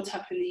born and brought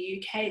up in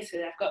the UK, so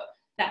I've got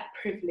that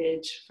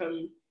privilege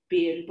from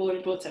being born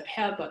and brought up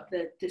here, but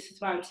the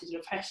disadvantage and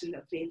oppression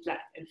of being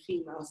Black and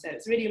female. So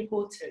it's really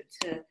important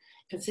to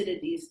consider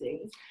these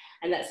things,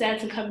 and that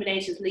certain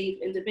combinations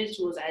leave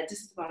individuals at a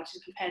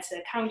disadvantage compared to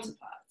their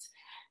counterparts.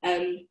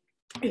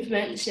 We've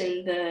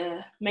mentioned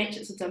the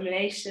matrix of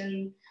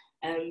domination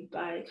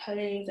by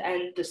Collins,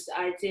 and this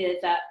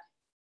idea that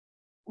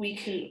we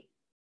can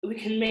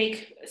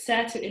make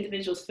certain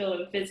individuals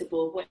feel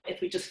invisible if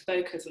we just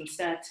focus on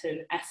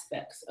certain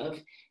aspects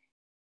of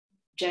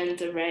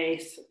gender,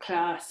 race,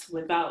 class,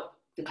 without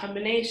the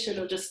combination,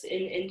 or just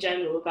in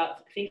general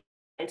about thinking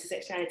about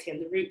intersectionality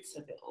and the roots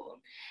of it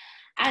all.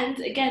 And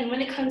again,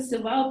 when it comes to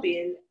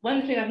well-being,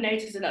 one thing I've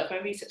noticed a lot of my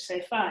research so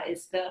far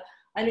is the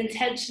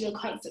unintentional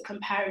constant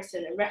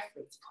comparison and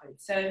reference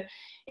points. So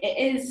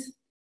it is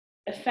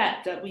a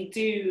fact that we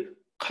do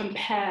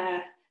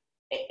compare.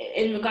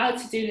 In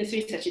regards to doing this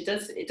research,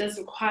 it does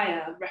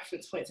require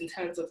reference points in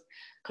terms of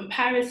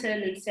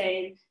comparison and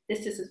saying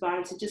this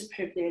disadvantage, this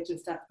privilege and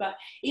stuff. But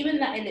even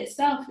that in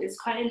itself is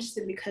quite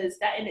interesting, because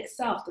that in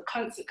itself, the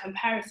constant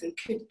comparison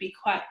could be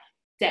quite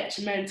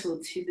detrimental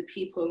to the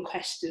people in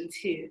question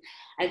too.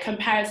 And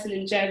comparison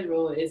in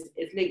general is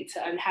linked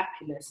to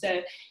unhappiness.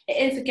 So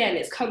it is, again,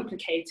 it's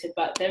complicated,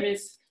 but there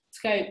is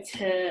scope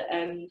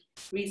to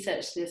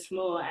research this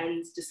more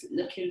and just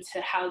look into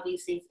how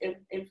these things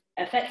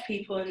affect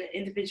people on an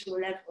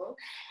individual level.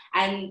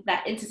 And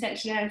that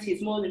intersectionality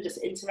is more than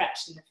just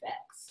interaction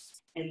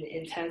effects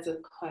in terms of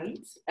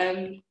cons.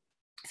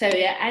 So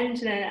yeah,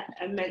 Angela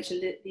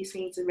mentioned these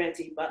things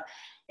already, but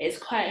it's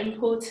quite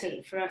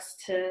important for us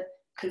to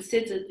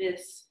consider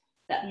this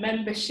that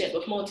membership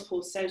of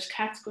multiple social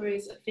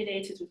categories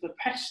affiliated with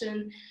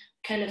oppression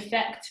can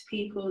affect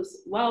people's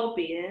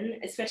well-being,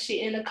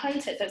 especially in a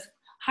context that's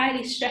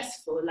highly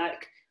stressful,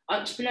 like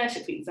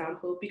entrepreneurship, for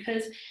example,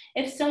 because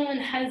if someone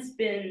has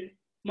been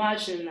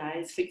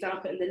marginalized, for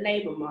example, in the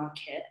labor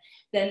market,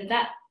 then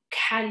that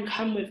can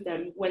come with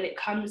them when it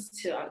comes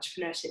to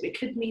entrepreneurship. It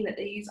could mean that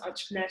they use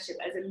entrepreneurship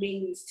as a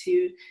means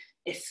to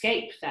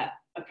escape that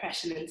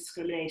oppression and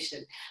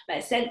discrimination. But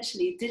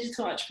essentially,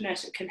 digital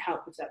entrepreneurship can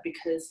help with that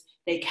because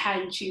they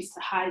can choose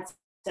to hide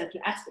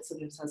certain aspects of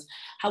themselves.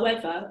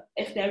 However,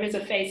 if there is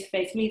a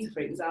face-to-face meeting,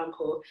 for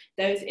example,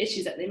 those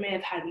issues that they may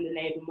have had in the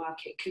labour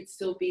market could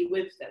still be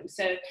with them.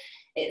 So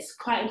it's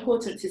quite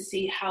important to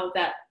see how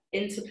that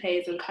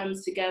interplays and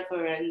comes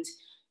together, and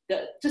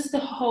just the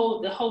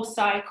whole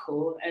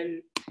cycle.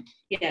 And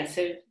yeah,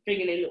 so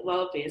bringing in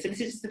well-being. So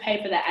this is just the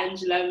paper that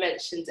Angela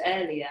mentioned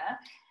earlier.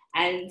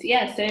 And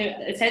yeah, so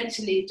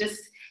essentially just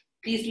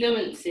these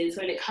nuances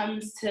when it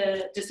comes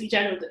to, just in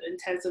general, in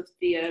terms of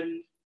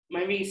the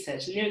my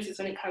research, the nuances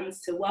when it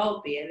comes to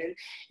well-being, and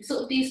it's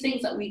sort of these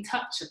things that we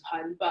touch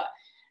upon, but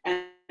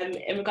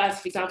in regards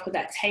to, for example,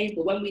 that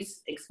table, when we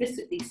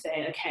explicitly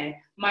say, okay,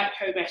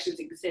 microaggressions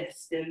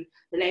exist in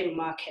the labour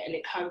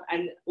market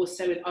and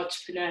also in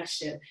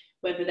entrepreneurship,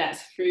 whether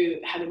that's through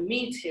having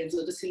meetings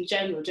or just in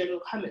general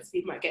comments,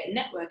 people might get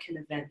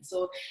networking events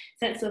or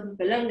sense of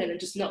belonging and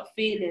just not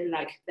feeling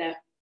like they're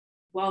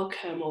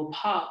welcome or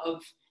part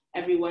of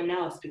everyone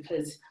else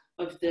because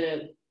of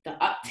the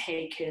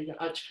uptake in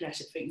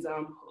entrepreneurship, for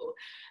example,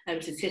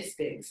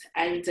 statistics,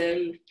 and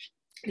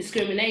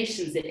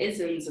discriminations, the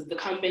isms of the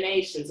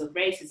combinations of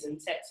racism,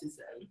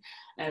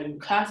 sexism,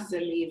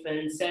 classism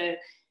even. So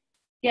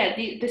yeah,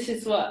 this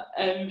is what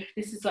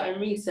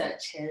I'm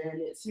researching,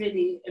 and it's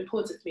really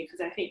important to me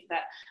because I think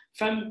that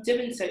from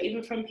doing so,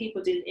 even from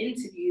people doing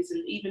interviews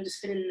and even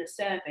just filling in a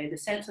survey, the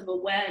sense of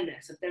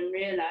awareness of them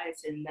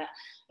realizing that,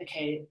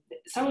 okay,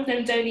 some of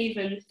them don't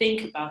even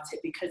think about it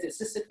because it's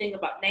just a thing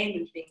about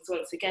naming things.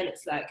 Once again,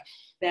 it's like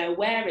they're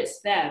aware it's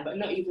there, but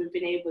not even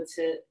being able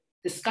to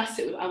discuss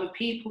it with other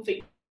people. For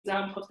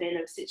example, if they're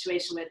in a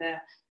situation where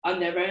they're on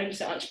their own,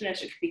 so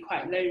entrepreneurship can be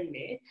quite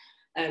lonely.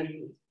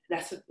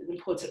 That's the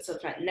importance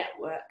of like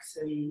networks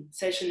and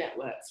social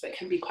networks, but it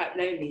can be quite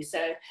lonely.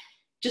 So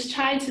just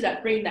trying to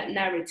bring that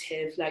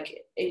narrative, like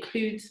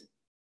include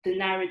the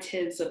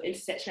narratives of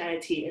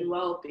intersectionality and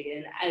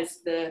well-being as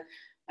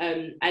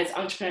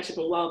entrepreneurship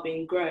and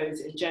well-being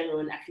grows in general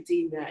in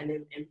academia and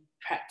in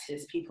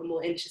practice, people are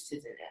more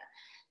interested in it.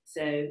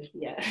 So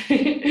yeah,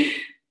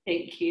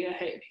 thank you. I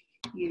hope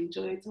you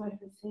enjoyed my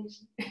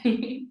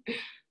presentation.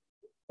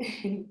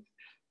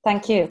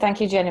 Thank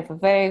you, Jennifer.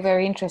 Very,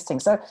 very interesting.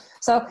 So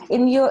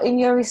in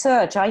your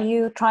research, are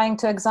you trying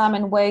to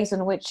examine ways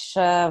in which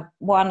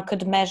one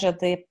could measure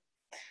the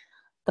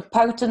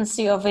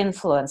potency of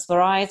influence,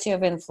 variety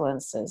of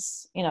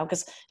influences?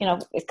 Because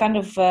it kind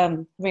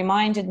of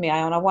reminded me.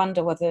 I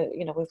wonder whether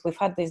we've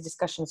had these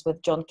discussions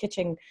with John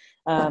Kitching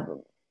a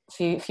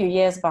few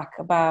years back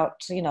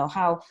about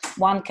how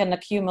one can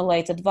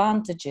accumulate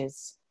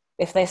advantages.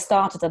 If they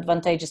start at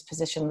advantageous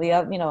position,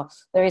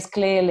 there is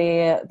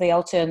clearly the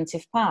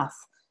alternative path.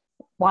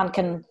 One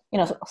can,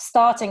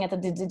 starting at a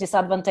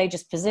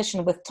disadvantageous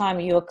position, with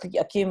time you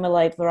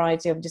accumulate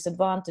variety of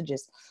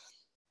disadvantages.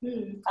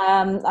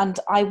 And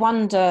I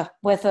wonder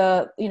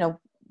whether,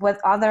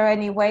 are there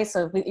any ways,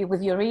 so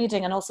with your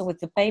reading and also with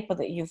the paper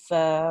that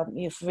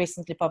you've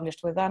recently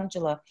published with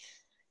Angela,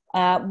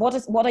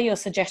 what are your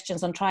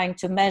suggestions on trying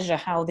to measure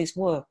how these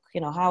work?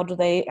 How do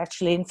they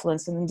actually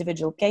influence in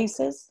individual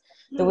cases?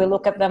 Do we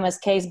look at them as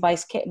case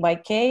by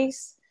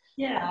case?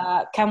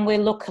 Yeah. Can we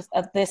look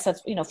at this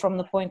as, from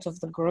the point of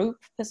the group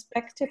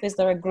perspective? Is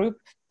there a group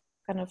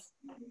kind of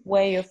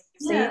way of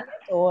seeing it,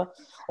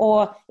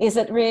 or is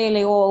it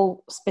really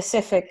all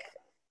specific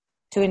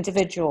to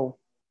individual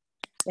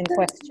in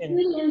question? It's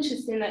really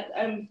interesting, like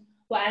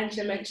what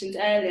Angela mentioned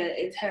earlier,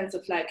 in terms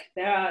of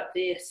there are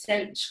the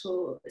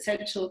essential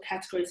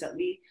categories that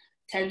we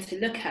tend to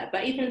look at,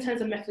 but even in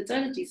terms of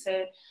methodology,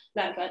 so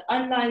like an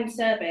online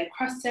survey, a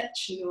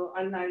cross-sectional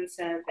online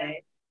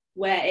survey,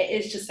 where it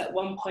is just at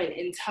one point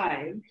in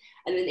time,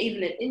 and then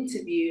even an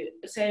interview.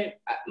 So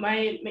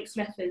my mixed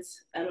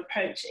methods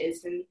approach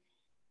is in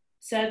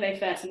survey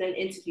first and then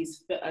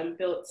interviews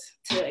built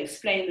to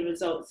explain the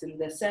results in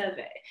the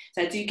survey.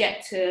 So I do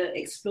get to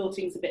explore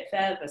things a bit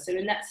further. So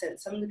in that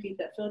sense, some of the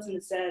people that filled in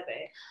the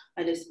survey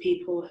are just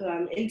people who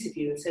I'm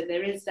interviewing. So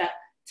there is that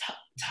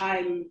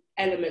time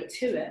element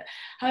to it.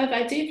 However,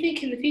 I do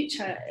think in the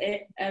future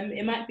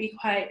it might be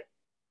quite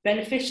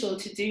beneficial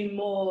to do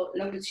more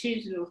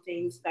longitudinal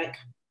things, like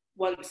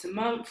once a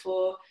month,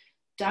 or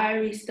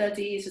diary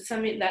studies, or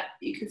something that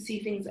you can see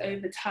things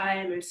over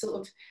time and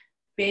sort of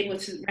be able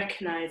to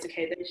recognize,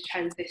 okay, those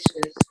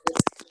transitions,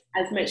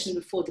 as mentioned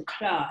before, the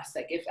class,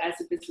 like if as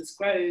the business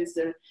grows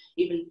and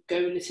even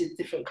going into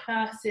different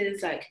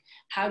classes, like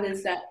how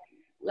does that,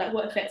 like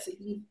what effects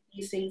do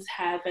these things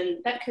have? And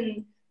that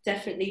can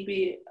definitely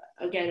be,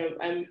 again,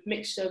 a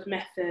mixture of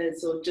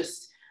methods or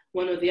just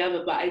one or the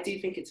other, but I do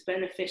think it's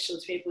beneficial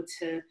to be able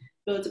to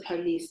build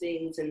upon these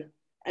things. And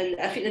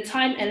I think the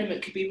time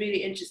element could be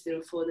really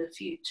interesting for the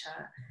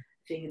future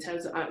thing in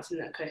terms of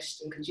answering that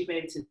question, because you'll be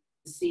able to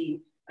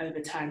see over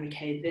time,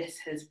 okay, this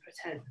has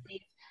pretended these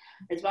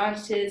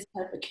advantages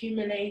have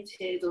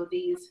accumulated, or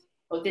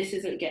this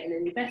isn't getting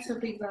any better,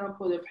 for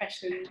example,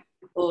 depression,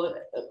 or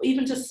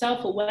even just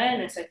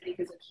self-awareness, I think,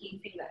 is a key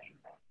thing that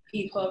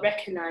people are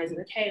recognizing.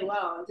 Okay,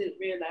 wow, I didn't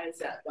realize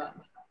that, but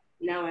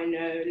now I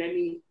know, let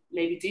me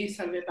maybe do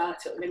something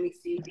about it, or let me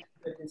see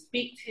who I can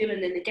speak to,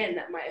 and then again,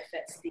 that might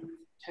affect these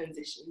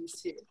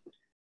transitions too.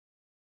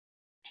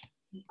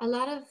 A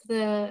lot of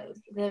the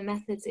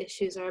methods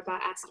issues are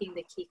about asking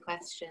the key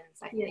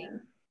questions, I think.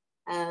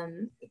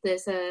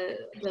 There's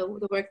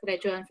the work that I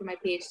drew on for my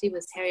PhD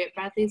was Harriet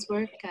Bradley's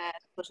work,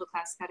 social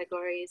class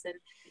categories,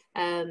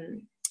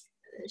 and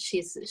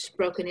she's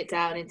broken it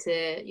down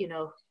into, you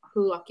know,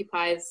 who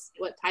occupies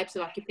what types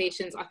of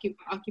occupations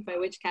occupy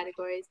which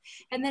categories,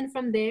 and then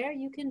from there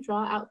you can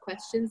draw out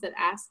questions that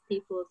ask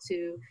people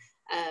to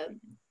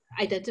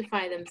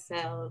identify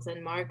themselves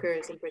and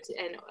markers and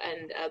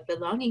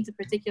belonging to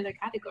particular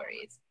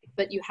categories.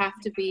 But you have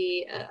to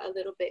be a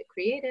little bit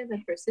creative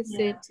and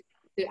persistent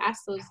to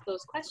ask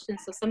those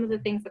questions. So some of the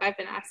things that I've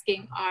been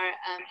asking are,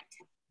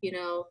 you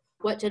know,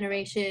 what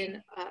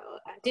generation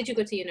did you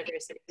go to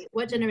university?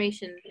 What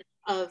generation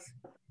of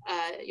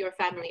your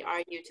family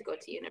are you to go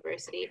to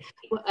university?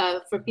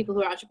 For people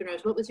who are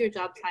entrepreneurs, what was your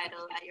job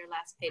title at your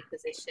last paid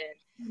position?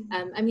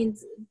 I mean,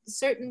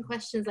 certain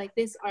questions like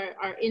this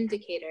are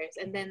indicators,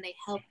 and then they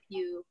help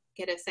you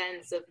get a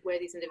sense of where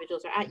these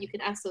individuals are at. You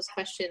can ask those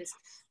questions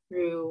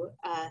through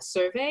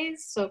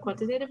surveys, so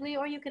quantitatively,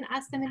 or you can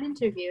ask them in an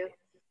interview.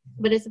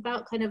 But it's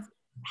about kind of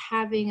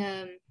having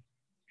an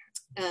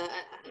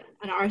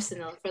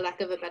arsenal, for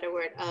lack of a better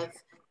word, of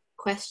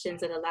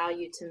questions that allow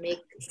you to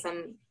make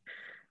some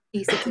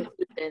decent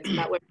conclusions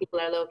about where people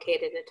are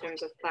located in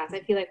terms of class.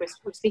 I feel like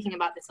we're speaking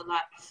about this a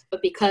lot,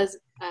 but because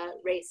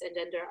race and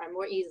gender are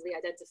more easily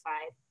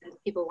identified,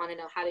 people want to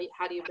know how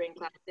do you bring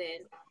class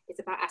in.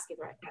 It's about asking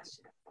the right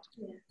questions.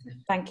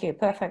 Thank you.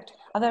 Perfect.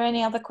 Are there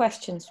any other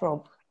questions,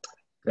 Rob?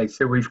 Okay,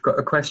 so we've got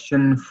a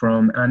question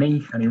from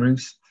Annie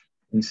Roos,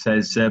 who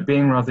says,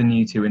 being rather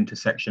new to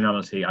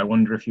intersectionality, I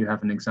wonder if you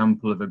have an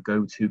example of a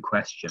go-to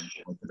question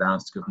I could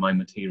ask of my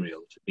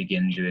material to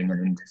begin doing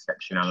an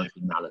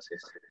intersectionality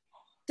analysis.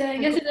 So I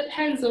guess it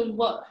depends on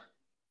what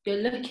you're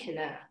looking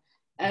at,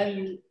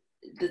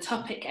 the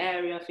topic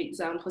area, for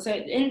example. So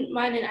in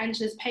mine and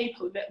Angela's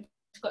paper, we've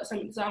got some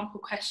example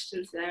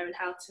questions there and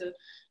how to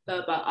go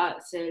about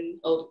arts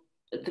or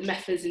the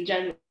methods in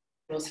general.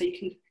 So you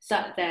can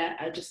start there.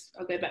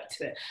 I'll go back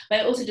to it. But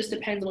it also just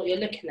depends on what you're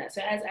looking at.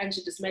 So as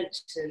Angela just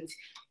mentioned,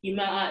 you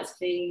might ask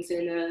things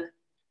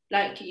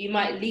you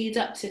might lead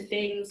up to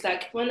things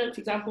like for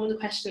example, one of the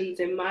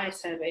questions in my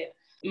survey,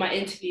 my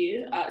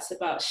interview, asks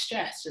about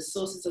stress, just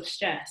sources of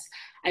stress.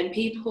 And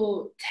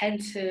people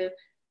tend to,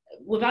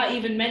 without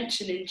even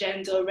mentioning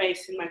gender or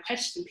race in my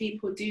question,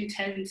 people do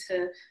tend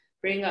to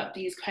bring up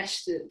these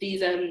questions,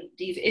 these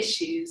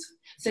issues.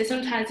 So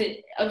sometimes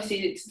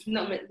it's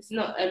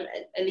not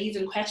a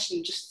leading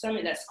question, just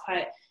something that's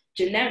quite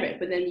generic,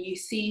 but then you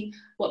see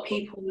what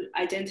people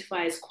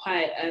identify as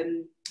quite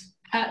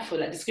hurtful,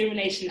 like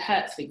discrimination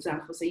hurts, for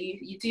example. So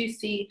you do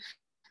see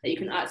that you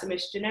can ask the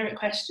most generic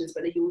questions,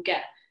 but then you will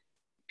get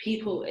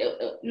people,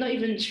 not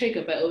even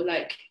trigger, but it'll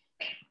like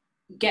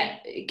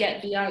get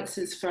the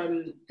answers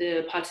from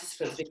the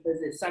participants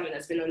because it's something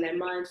that's been on their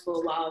mind for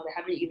a while. They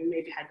haven't even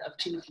maybe had the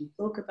opportunity to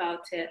talk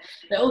about it.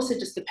 But it also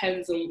just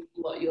depends on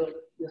what you're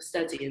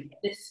studying.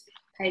 This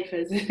paper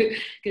is a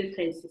good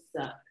place to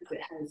start because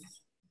it has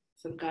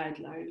some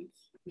guidelines.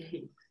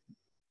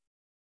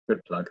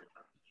 Good plug.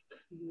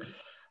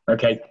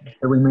 Okay,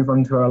 shall we move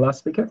on to our last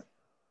speaker?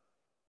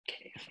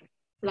 Okay.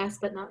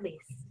 Last but not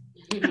least.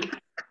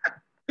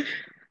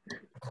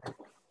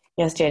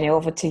 Yes, Jenny,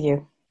 over to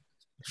you.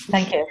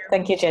 Thank you.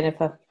 Thank you,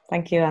 Jennifer.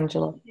 Thank you,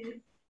 Angela.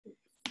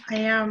 I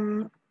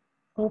am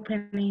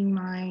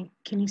opening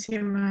can you see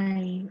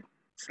my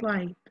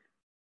slide?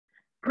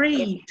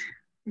 Great.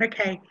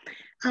 Okay.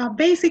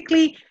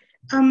 Basically,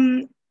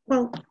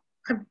 well,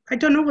 I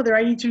don't know whether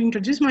I need to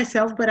introduce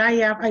myself, but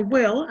I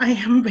will. I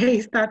am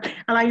based at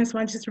Alliance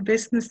Manchester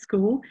Business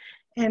School,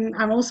 and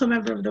I'm also a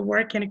member of the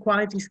Work and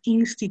Equalities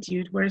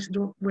Institute,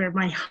 where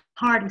my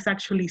heart is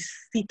actually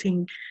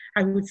sitting,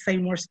 I would say,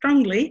 more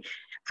strongly.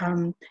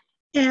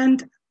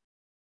 And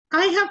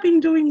I have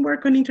been doing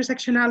work on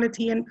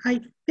intersectionality, and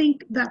I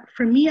think that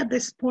for me at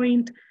this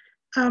point,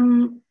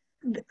 some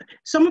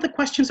of the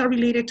questions are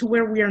related to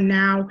where we are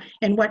now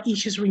and what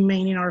issues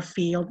remain in our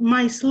field.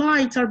 My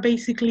slides are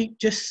basically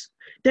just,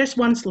 there's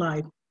one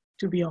slide,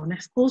 to be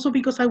honest. Also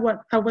because I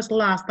was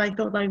last, I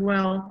thought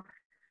well,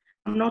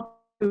 I'm not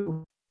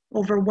too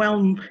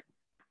overwhelmed.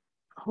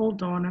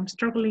 Hold on, I'm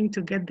struggling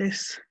to get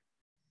this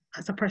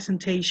as a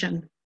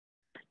presentation.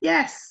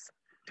 Yes,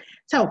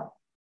 so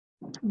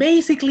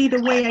basically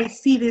the way I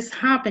see this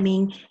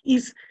happening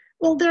is,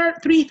 well, there are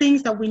three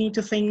things that we need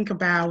to think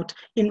about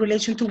in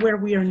relation to where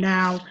we are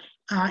now.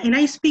 And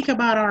I speak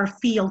about our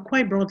field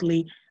quite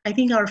broadly. I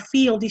think our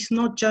field is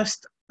not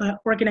just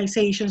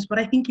organizations, but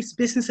I think it's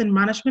business and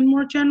management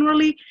more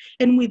generally.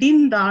 And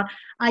within that,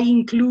 I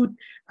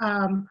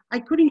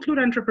could include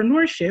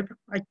entrepreneurship,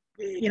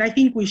 and I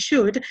think we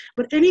should,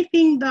 but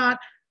anything that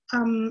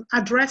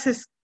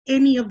addresses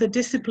any of the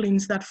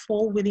disciplines that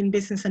fall within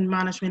business and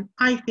management,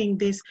 I think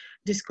this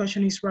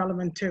discussion is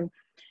relevant too.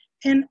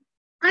 And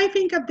I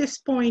think at this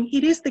point,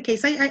 it is the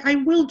case. I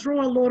will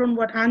draw a lot on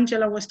what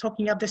Angela was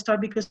talking at the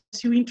start, because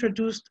you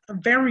introduced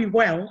very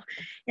well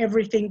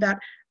everything that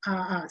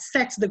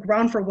sets the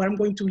ground for what I'm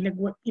going to,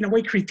 in a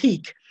way,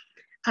 critique.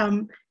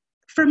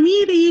 For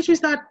me, the issue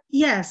is that,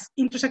 yes,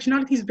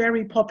 intersectionality is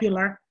very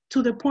popular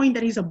to the point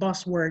that it's a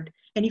buzzword.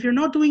 And if you're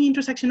not doing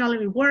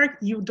intersectionality work,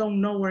 you don't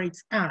know where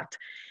it's at.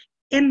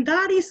 And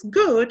that is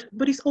good,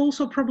 but it's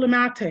also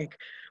problematic.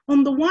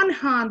 On the one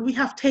hand, we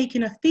have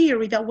taken a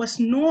theory that was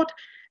not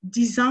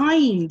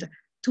designed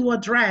to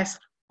address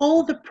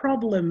all the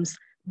problems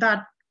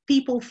that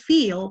people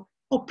feel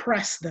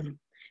oppress them.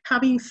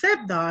 Having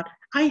said that,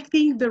 I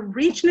think the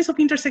richness of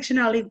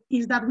intersectionality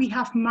is that we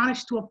have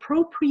managed to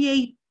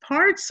appropriate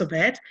parts of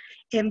it,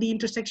 and the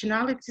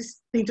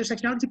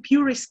intersectionality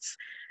purists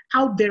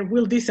out there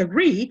will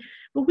disagree,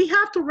 but we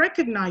have to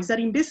recognize that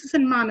in business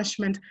and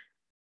management,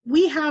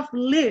 we have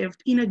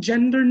lived in a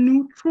gender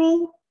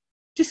neutral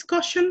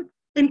discussion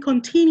and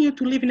continue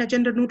to live in a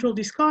gender neutral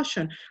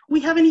discussion. We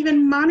haven't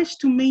even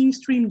managed to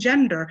mainstream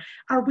gender.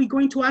 Are we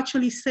going to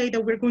actually say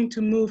that we're going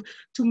to move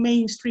to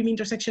mainstream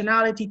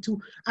intersectionality to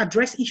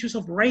address issues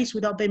of race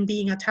without them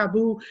being a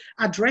taboo,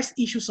 address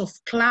issues of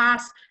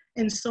class,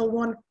 and so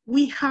on?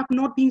 We have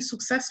not been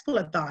successful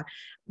at that.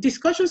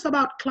 Discussions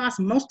about class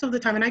most of the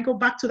time, and I go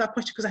back to that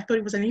question because I thought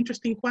it was an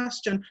interesting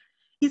question,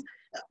 is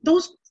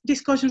those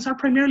discussions are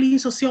primarily in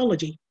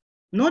sociology,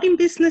 not in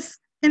business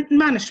and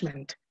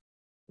management.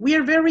 We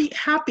are very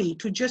happy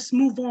to just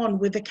move on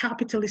with the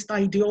capitalist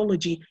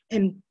ideology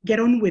and get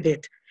on with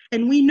it.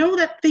 And we know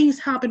that things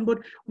happen, but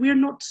we're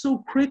not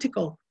so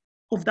critical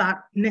of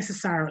that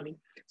necessarily.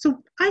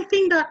 So I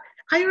think that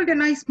I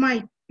organized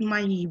my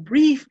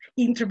brief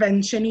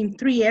intervention in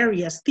 3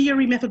 areas: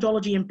 theory,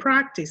 methodology, and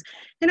practice.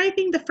 And I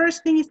think the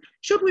first thing is,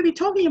 should we be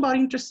talking about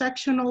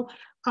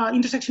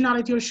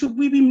intersectionality, or should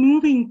we be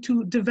moving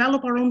to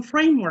develop our own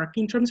framework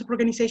in terms of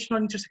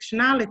organizational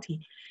intersectionality?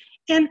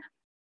 And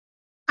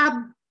at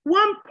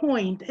one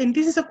point, and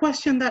this is a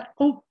question that,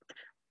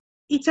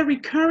 it's a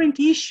recurrent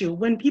issue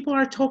when people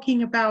are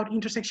talking about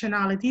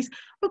intersectionalities,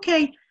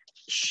 okay,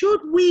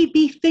 should we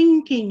be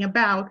thinking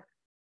about,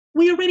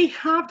 we already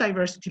have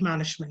diversity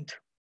management.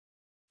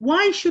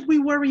 Why should we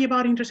worry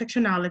about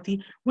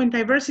intersectionality when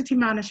diversity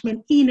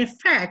management, in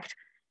effect,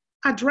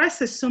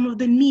 addresses some of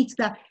the needs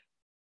that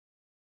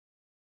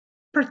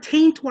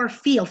pertain to our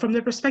field from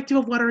the perspective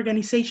of what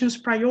organizations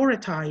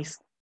prioritize?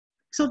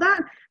 So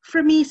that,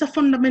 for me, is a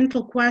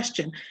fundamental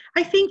question.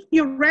 I think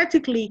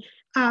theoretically,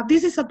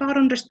 this is about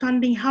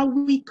understanding how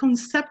we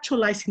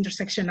conceptualize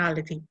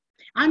intersectionality.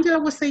 Angela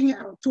was saying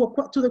to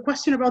the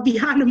question about the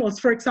animals,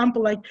 for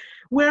example, like,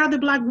 where are the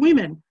Black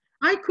women?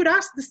 I could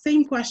ask the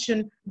same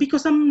question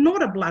because I'm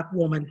not a Black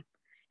woman.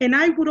 And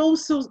I would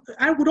also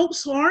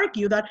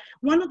argue that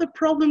one of the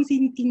problems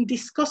in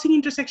discussing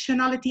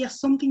intersectionality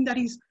as something that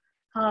is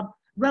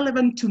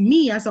relevant to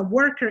me as a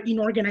worker in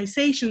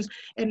organizations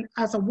and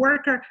as a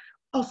worker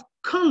of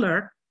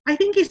color, I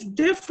think it's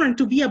different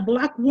to be a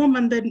Black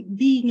woman than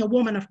being a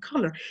woman of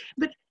color.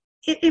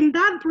 And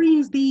that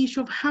brings the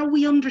issue of how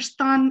we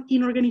understand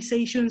in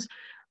organizations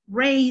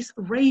race,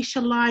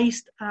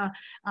 racialized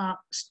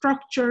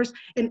structures,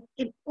 and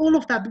all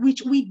of that,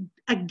 which we,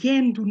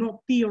 again, do not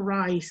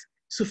theorize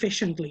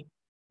sufficiently.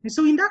 And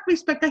so in that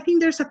respect, I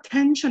think there's a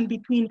tension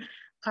between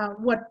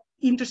what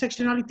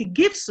intersectionality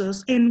gives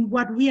us and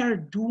what we are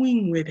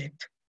doing with it,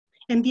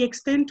 and the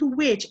extent to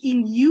which,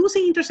 in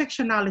using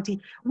intersectionality,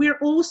 we're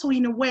also,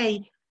 in a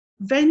way,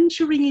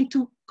 venturing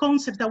into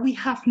concepts that we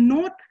have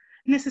not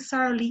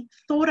necessarily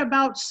thought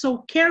about so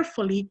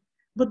carefully,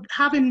 but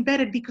have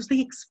embedded because they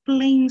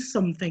explain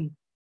something.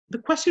 The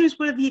question is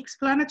whether the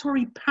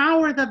explanatory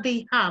power that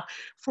they have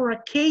for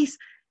a case,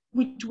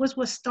 which was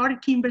what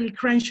started Kimberly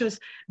Crenshaw's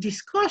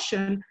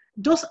discussion,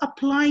 does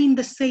apply in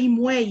the same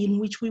way in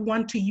which we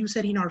want to use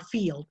it in our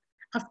field,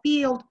 a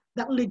field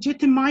that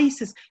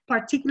legitimizes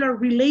particular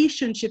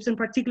relationships and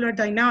particular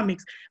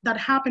dynamics that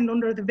happened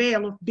under the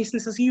veil of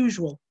business as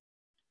usual.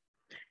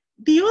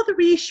 The other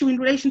issue in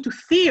relation to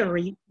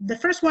theory, the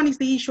first one is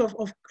the issue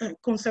of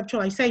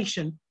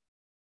conceptualization.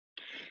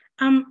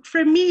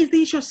 For me, it's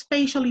the issue of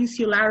spatial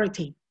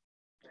insularity.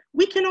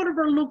 We cannot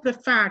overlook the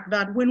fact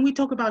that when we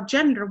talk about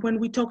gender, when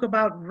we talk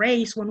about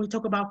race, when we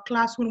talk about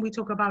class, when we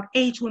talk about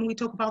age, when we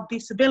talk about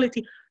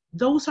disability,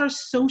 those are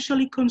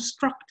socially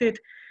constructed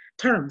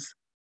terms.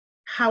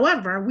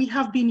 However, we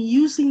have been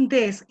using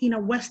this in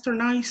a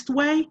westernized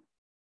way.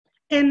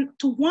 And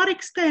to what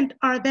extent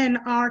are then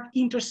our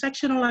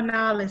intersectional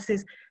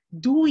analysis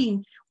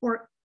doing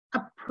or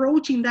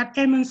approaching that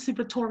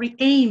emancipatory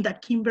aim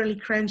that Kimberly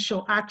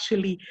Crenshaw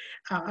actually,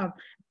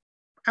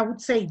 I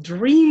would say,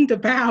 dreamed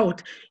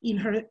about in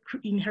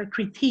her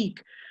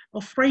critique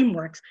of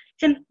frameworks.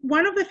 And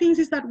one of the things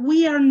is that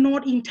we are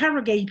not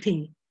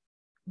interrogating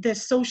the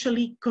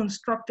socially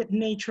constructed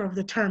nature of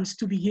the terms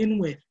to begin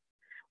with.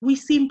 We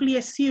simply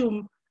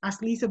assume,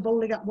 as Lisa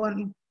Bowling at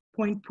one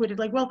point put it,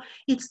 like, well,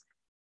 it's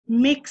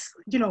mix,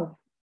 you know,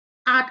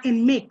 add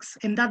and mix,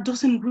 and that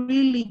doesn't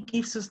really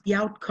give us the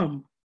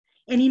outcome.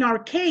 And in our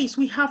case,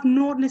 we have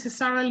not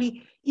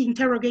necessarily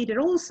interrogated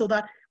also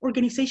that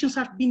organizations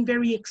have been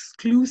very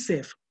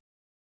exclusive.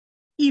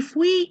 If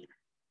we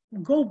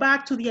go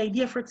back to the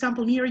idea, for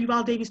example, Mira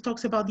Yuval Davis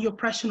talks about the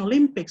oppression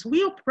Olympics.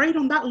 We operate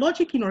on that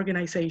logic in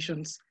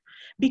organizations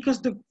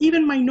because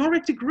even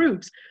minority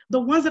groups, the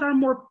ones that are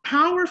more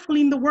powerful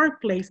in the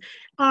workplace,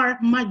 are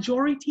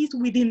majorities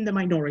within the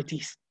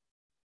minorities.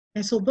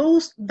 And so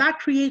that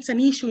creates an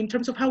issue in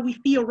terms of how we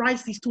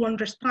theorize this to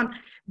understand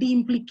the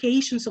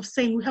implications of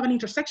saying we have an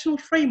intersectional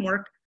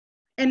framework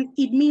and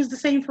it means the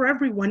same for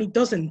everyone. It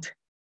doesn't,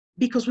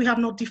 because we have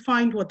not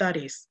defined what that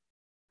is.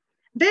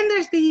 Then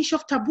there's the issue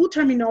of taboo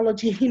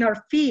terminology in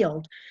our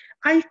field.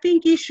 I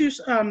think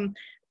issues,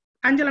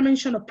 Angela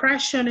mentioned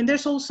oppression, and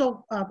there's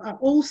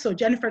also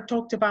Jennifer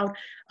talked about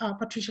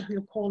Patricia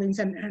Hill Collins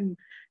and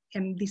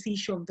this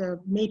issue of the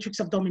matrix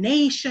of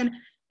domination.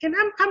 And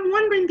I'm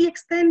wondering the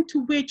extent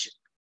to which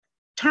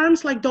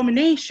terms like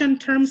domination,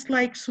 terms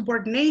like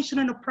subordination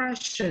and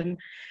oppression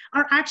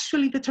are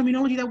actually the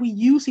terminology that we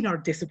use in our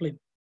discipline,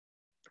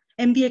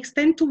 and the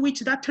extent to which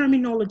that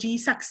terminology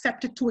is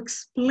accepted to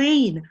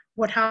explain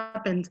what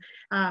happens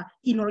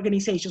in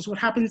organizations, what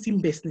happens in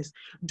business.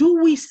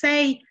 Do we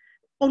say,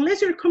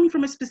 unless you're coming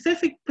from a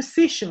specific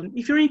position,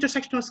 if you're an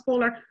intersectional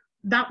scholar,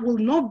 that will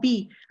not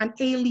be an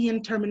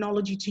alien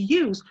terminology to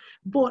use.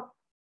 But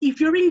if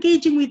you're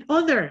engaging with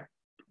other,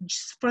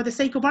 just for the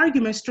sake of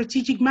argument,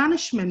 strategic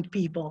management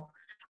people,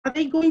 are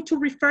they going to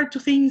refer to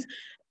things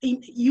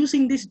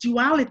using this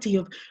duality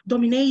of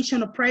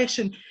domination,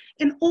 oppression?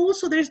 And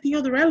also there's the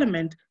other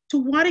element, to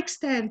what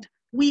extent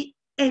we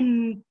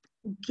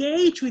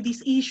engage with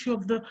this issue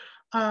of the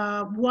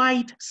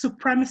white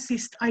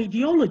supremacist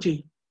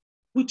ideology,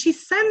 which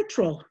is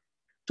central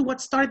to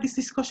what started this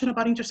discussion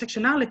about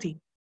intersectionality.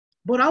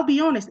 But I'll be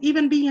honest,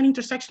 even being an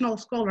intersectional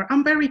scholar,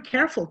 I'm very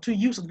careful to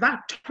use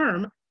that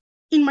term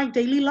in my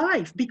daily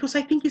life because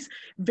I think it's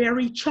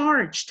very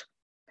charged.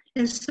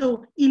 And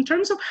so in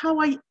terms of how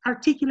I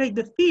articulate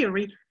the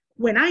theory,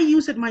 when I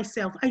use it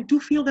myself, I do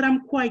feel that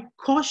I'm quite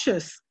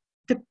cautious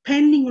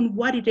depending on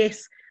what it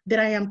is that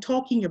I am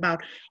talking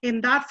about.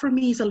 And that for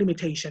me is a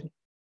limitation.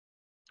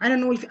 I don't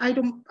know if I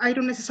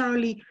don't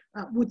necessarily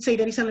would say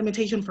that it's a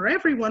limitation for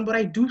everyone, but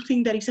I do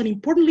think that it's an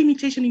important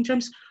limitation in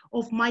terms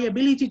of my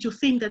ability to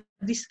think that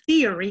this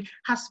theory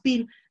has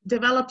been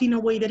developed in a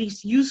way that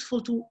is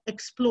useful to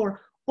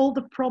explore all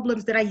the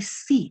problems that I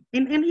see.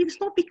 And it's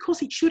not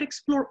because it should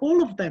explore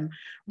all of them,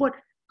 but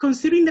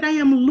considering that I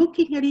am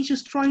looking at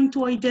issues trying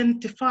to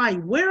identify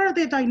where are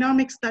the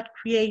dynamics that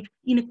create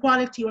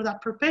inequality or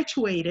that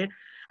perpetuate it,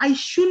 I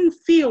shouldn't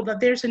feel that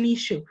there's an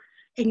issue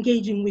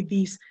engaging with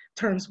these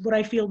terms, but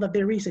I feel that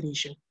there is an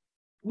issue.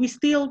 We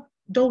still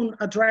don't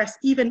address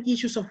even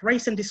issues of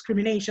race and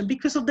discrimination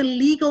because of the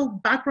legal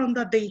background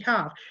that they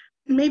have.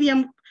 Maybe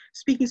I'm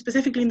speaking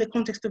specifically in the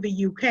context of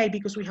the UK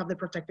because we have the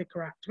protected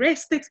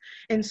characteristics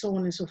and so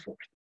on and so forth.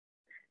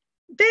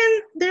 Then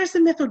there's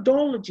the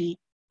methodology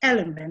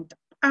element.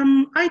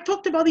 I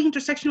talked about the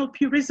intersectional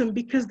purism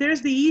because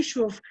there's the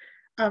issue of,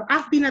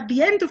 I've been at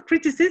the end of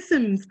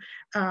criticisms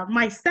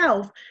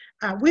myself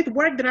with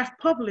work that I've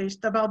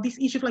published about this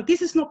issue of like,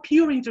 this is not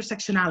pure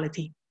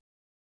intersectionality.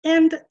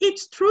 And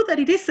it's true that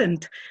it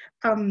isn't,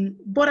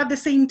 but at the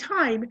same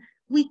time,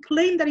 we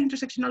claim that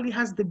intersectionality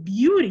has the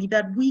beauty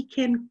that we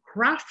can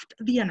craft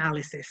the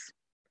analysis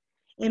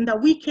and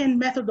that we can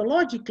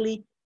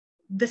methodologically,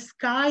 the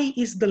sky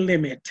is the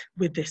limit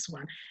with this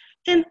one.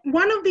 And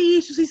one of the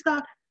issues is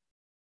that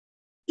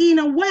in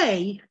a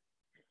way,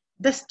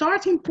 the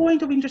starting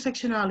point of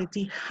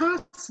intersectionality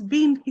has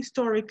been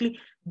historically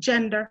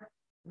gender,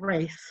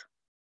 race,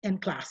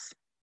 and class.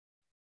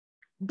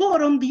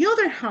 But on the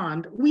other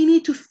hand, we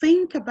need to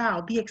think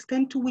about the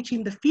extent to which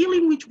in the field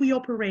in which we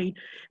operate,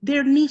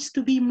 there needs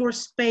to be more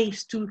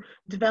space to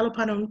develop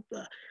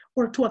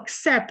or to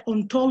accept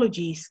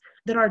ontologies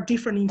that are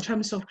different in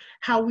terms of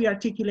how we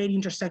articulate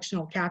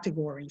intersectional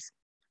categories.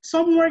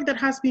 Some work that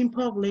has been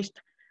published,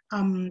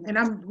 and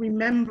I'm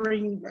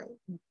remembering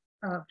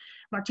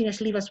Martinez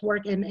Liva's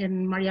work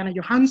and Mariana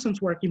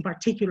Johansson's work in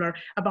particular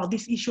about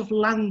this issue of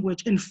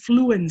language and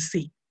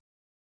fluency.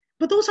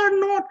 But those are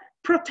not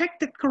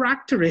protected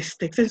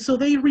characteristics, and so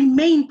they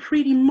remain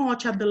pretty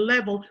much at the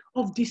level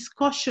of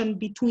discussion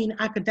between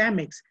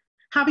academics.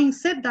 Having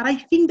said that, I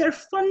think they're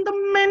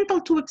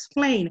fundamental to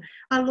explain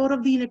a lot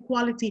of the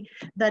inequality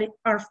that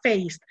are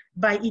faced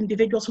by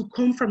individuals who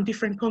come from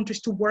different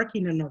countries to work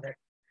in another.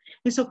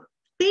 And so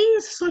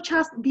things such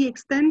as the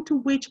extent to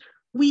which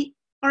we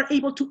are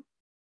able to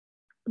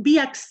be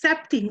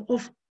accepting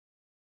of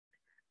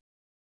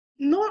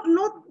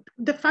not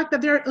the fact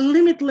that there are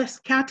limitless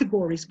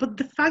categories, but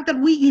the fact that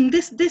we in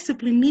this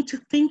discipline need to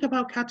think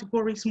about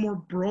categories more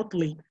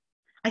broadly.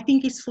 I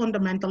think is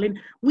fundamental, and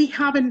we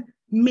haven't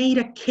made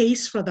a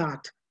case for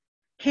that.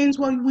 Hence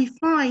why we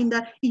find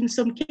that in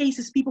some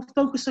cases, people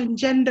focus on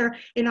gender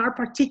and are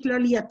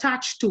particularly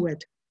attached to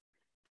it.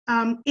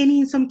 And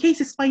in some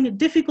cases find it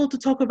difficult to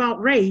talk about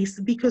race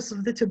because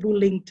of the taboo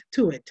linked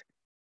to it.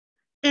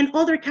 And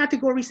other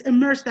categories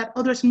emerge that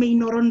others may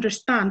not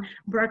understand,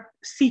 but are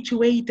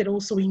situated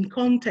also in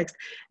context,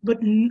 but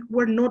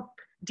were not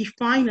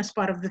defined as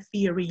part of the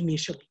theory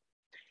initially.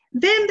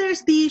 Then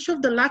there's the issue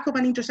of the lack of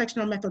an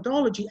intersectional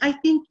methodology. I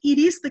think it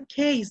is the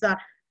case that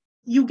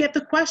you get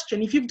the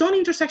question, if you've done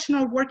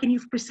intersectional work and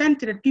you've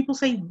presented it, people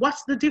say,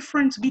 what's the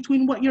difference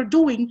between what you're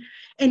doing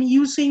and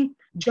using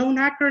Joan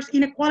Acker's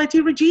inequality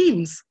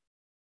regimes?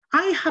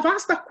 I have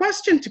asked that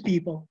question to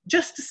people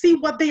just to see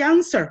what they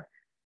answer,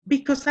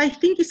 because I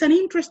think it's an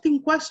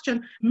interesting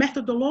question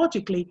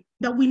methodologically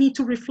that we need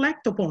to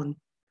reflect upon.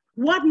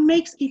 What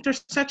makes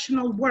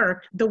intersectional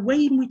work, the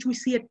way in which we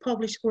see it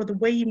published or the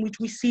way in which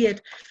we see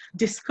it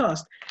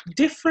discussed,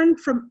 different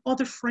from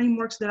other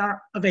frameworks that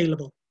are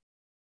available?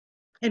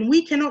 And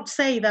we cannot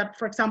say that,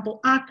 for example,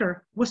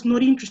 Acker was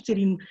not interested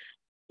in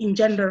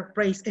gender,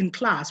 race, and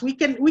class. We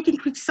can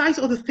criticize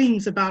other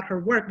things about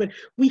her work, but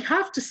we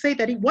have to say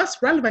that it was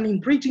relevant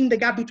in bridging the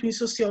gap between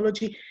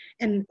sociology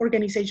and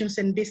organizations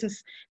and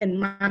business and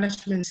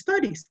management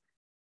studies.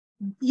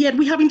 Yet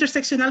we have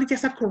intersectionality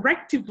as a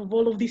corrective of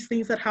all of these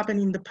things that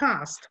happened in the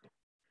past.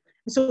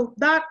 So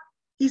that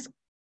is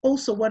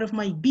also one of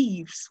my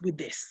beefs with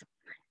this.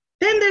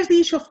 Then there's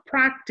the issue of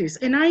practice.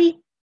 And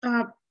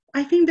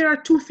I think there are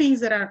two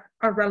things that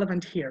are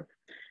relevant here.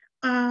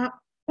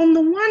 On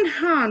the one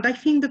hand, I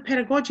think the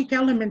pedagogic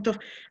element of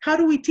how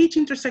do we teach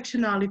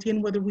intersectionality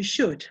and whether we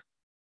should.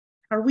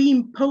 Are we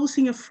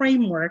imposing a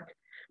framework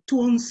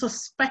to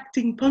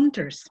unsuspecting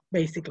punters,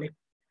 basically?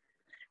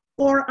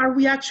 Or are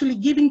we actually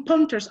giving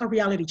punters a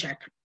reality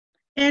check?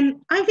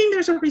 And I think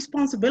there's a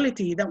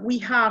responsibility that we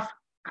have,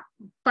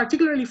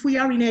 particularly if we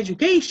are in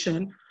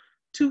education,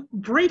 to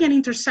bring an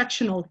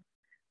intersectional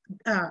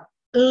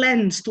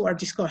lens to our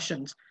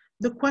discussions.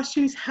 The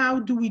question is, how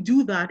do we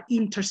do that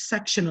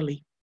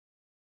intersectionally?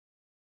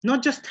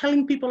 Not just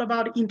telling people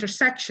about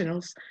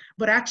intersectionals,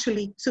 but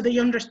actually so they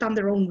understand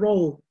their own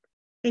role.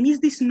 And is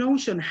this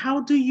notion,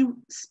 how do you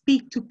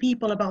speak to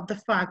people about the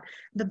fact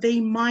that they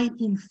might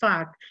in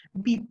fact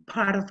be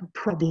part of the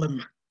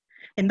problem?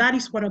 And that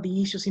is one of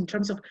the issues in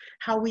terms of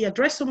how we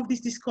address some of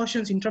these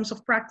discussions in terms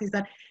of practice,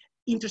 that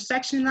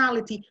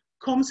intersectionality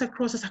comes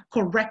across as a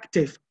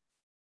corrective.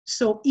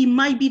 So it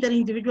might be that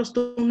individuals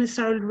don't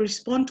necessarily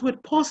respond to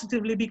it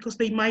positively because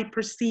they might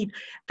perceive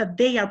that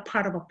they are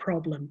part of a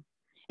problem.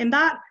 And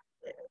that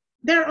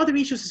there are other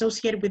issues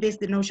associated with this,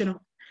 the notion of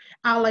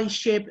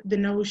allyship, the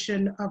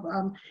notion of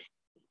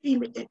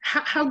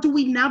how do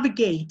we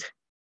navigate,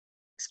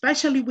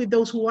 especially with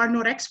those who are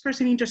not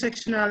experts in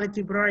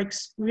intersectionality, but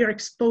we are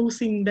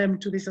exposing them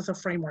to this as a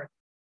framework.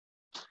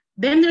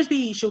 Then there's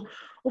the issue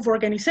of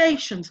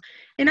organizations.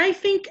 And I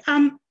think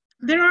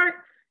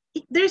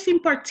there's in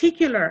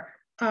particular,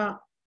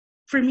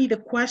 for me, the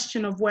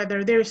question of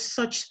whether there is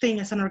such thing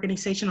as an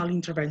organizational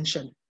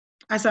intervention,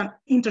 as an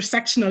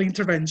intersectional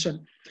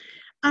intervention.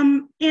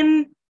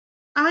 And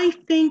I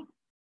think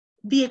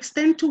the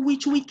extent to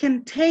which we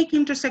can take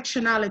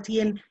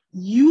intersectionality and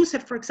use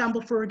it, for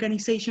example, for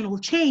organizational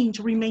change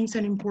remains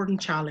an important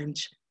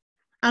challenge.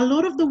 A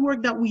lot of the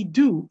work that we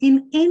do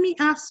in any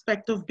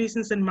aspect of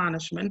business and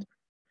management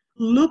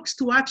looks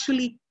to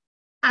actually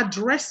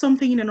address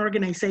something in an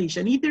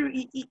organization, either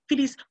if it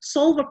is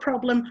solve a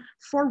problem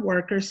for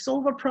workers,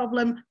 solve a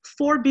problem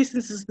for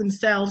businesses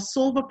themselves,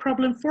 solve a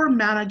problem for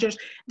managers.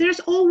 There's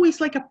always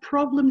like a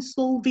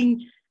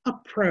problem-solving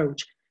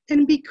approach.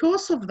 And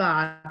because of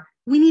that,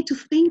 we need to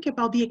think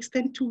about the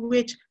extent to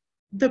which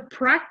the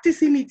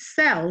practice in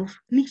itself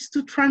needs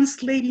to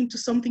translate into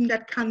something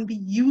that can be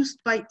used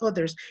by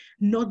others,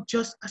 not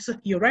just as a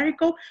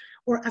theoretical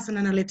or as an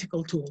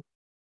analytical tool.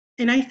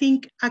 And I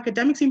think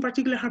academics in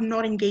particular have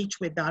not engaged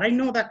with that. I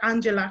know that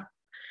Angela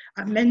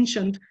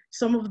mentioned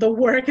some of the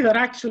work that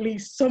actually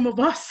some of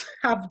us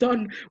have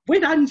done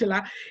with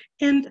Angela,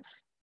 and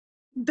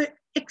the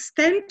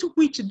extent to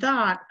which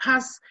that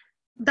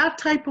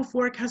type of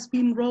work has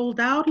been rolled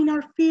out in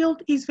our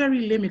field is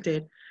very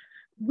limited.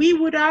 We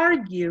would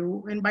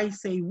argue, and by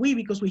say we,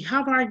 because we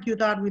have argued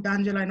that with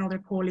Angela and other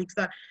colleagues,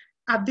 that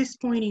at this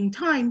point in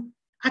time,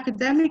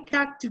 academic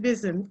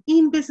activism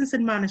in business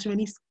and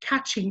management is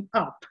catching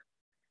up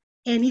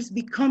and is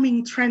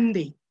becoming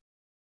trendy.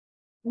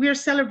 We are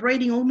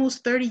celebrating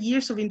almost 30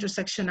 years of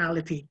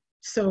intersectionality.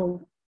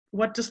 So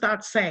what does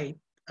that say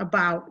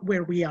about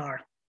where we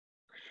are?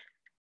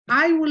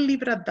 I will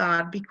leave it at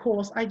that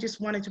because I just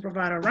wanted to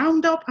provide a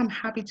roundup. I'm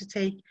happy to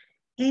take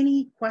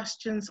any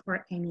questions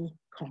or any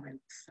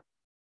comments.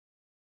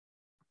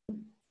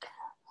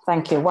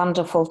 Thank you,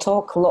 wonderful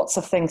talk. Lots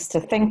of things to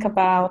think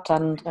about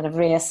and kind of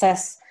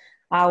reassess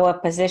our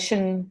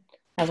position,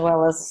 as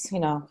well as, you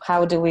know,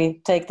 how do we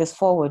take this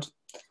forward?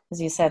 As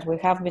you said, we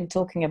have been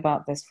talking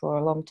about this for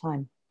a long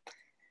time.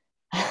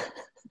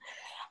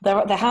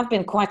 There have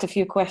been quite a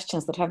few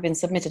questions that have been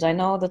submitted. I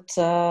know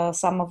that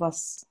some of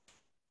us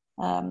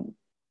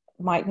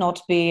might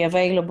not be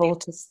available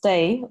to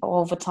stay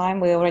over time.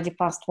 We already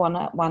passed 1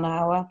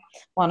 hour,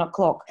 1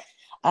 o'clock.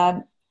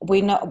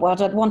 We know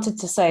what I wanted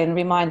to say and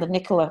remind that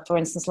Nicola, for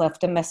instance,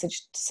 left a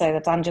message to say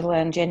that Angela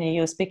and Jenny,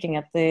 you're speaking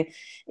at the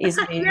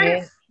ISBE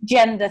Yes.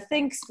 Gender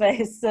Think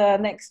Space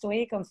next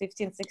week on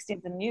 15th,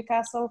 16th in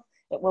Newcastle.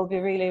 It will be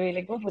really,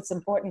 really good. It's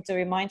important to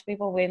remind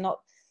people we're not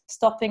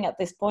stopping at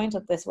this point,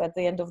 at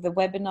the end of the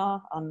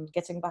webinar, and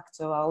getting back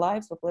to our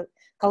lives. We'll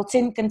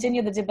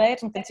continue the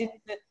debate and continue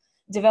to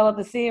develop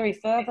the theory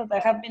further. There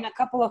have been a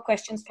couple of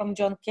questions from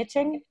John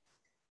Kitching,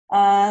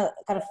 kind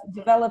of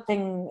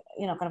developing,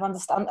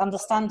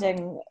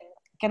 understanding,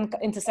 can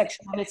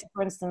intersectionality,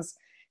 for instance,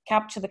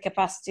 capture the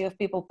capacity of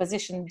people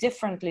positioned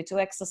differently to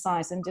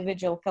exercise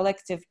individual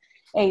collective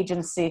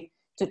agency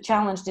to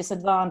challenge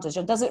disadvantage?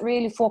 Or does it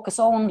really focus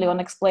only on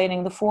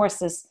explaining the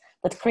forces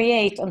that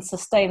create and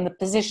sustain the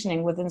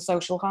positioning within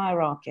social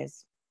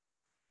hierarchies?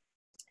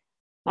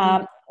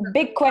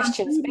 Big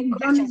questions.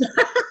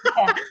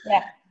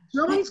 Yeah.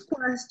 John's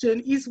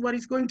question is what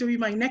is going to be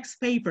my next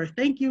paper.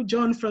 Thank you,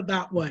 John, for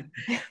that one.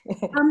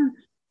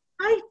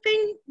 I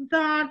think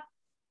that,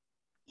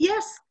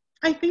 yes,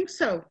 I think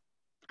so.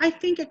 I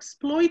think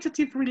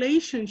exploitative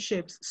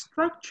relationships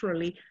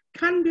structurally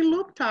can be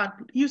looked at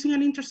using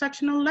an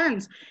intersectional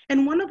lens.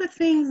 And one of the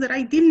things that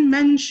I didn't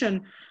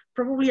mention,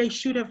 probably I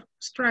should have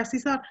stressed,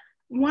 is that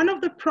one of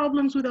the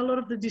problems with a lot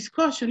of the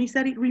discussion is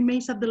that it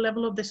remains at the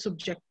level of the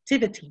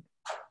subjectivity.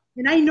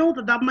 And I know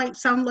that that might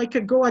sound like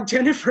a go at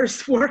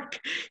Jennifer's work.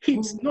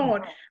 It's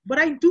not. But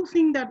I do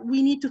think that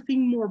we need to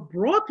think more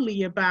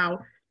broadly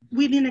about,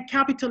 within a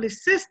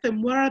capitalist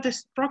system, what are the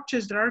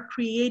structures that are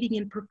creating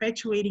and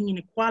perpetuating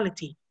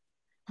inequality,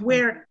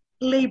 where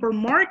labor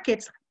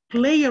markets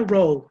play a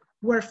role,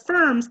 where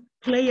firms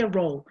play a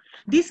role.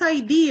 This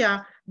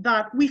idea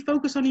that we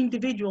focus on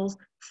individuals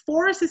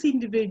forces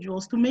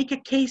individuals to make a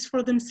case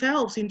for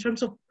themselves in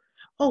terms of,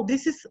 oh,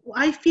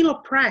 I feel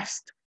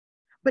oppressed.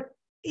 But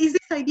is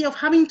this idea of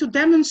having to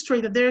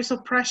demonstrate that there is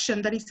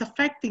oppression that is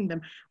affecting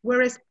them,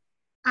 whereas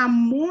a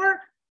more,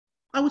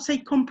 I would say,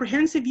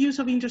 comprehensive use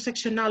of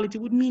intersectionality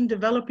would mean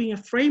developing a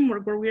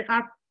framework where we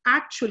are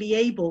actually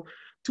able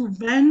to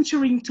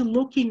venture into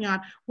looking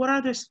at what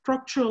are the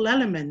structural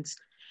elements.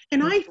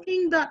 And I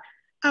think that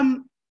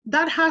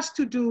that has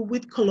to do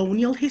with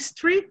colonial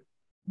history.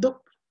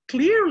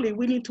 Clearly,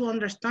 we need to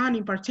understand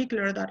in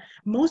particular that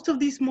most of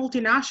these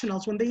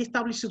multinationals, when they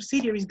establish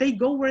subsidiaries, they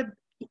go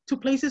to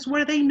places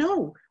where they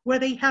know, where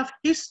they have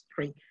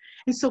history.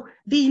 And so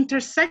the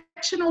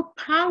intersectional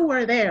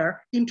power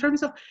there in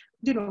terms of,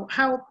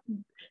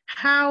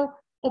 how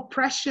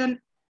oppression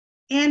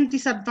and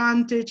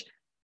disadvantage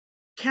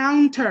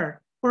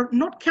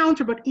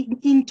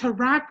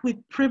interact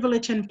with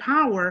privilege and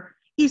power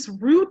is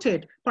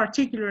rooted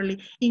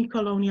particularly in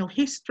colonial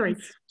history.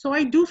 So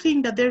I do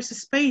think that there's a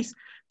space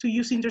to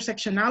use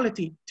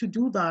intersectionality to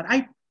do that.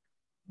 I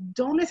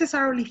don't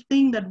necessarily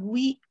think that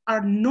we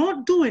are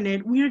not doing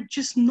it, we're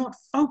just not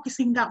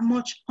focusing that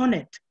much on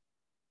it.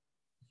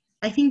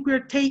 I think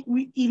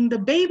in the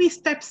baby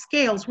step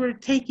scales, we're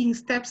taking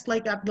steps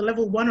like at the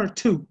level 1 or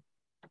 2.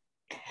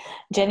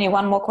 Jenny,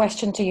 one more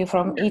question to you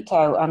from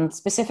Ito, and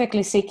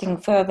specifically seeking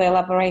further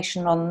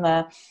elaboration on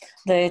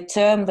the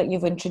term that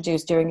you've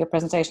introduced during your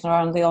presentation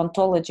around the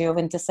ontology of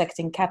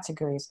intersecting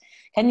categories.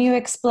 Can you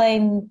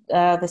explain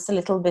this a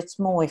little bit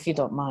more, if you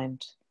don't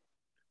mind?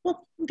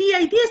 Well, the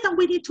idea is that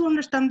we need to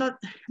understand that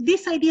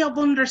this idea of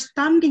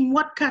understanding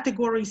what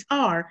categories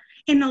are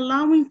and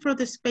allowing for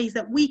the space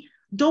that we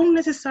don't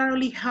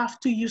necessarily have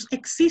to use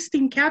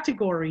existing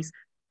categories,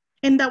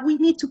 and that we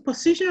need to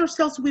position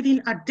ourselves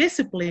within a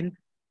discipline,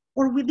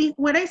 or within,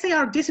 when I say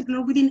our discipline,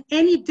 or within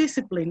any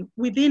discipline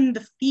within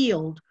the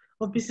field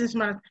of business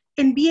management,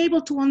 and be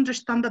able to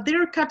understand that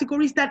there are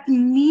categories that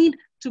need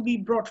to be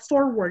brought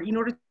forward in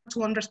order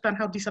to understand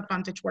how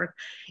disadvantage works.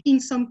 In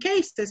some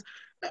cases,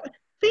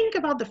 think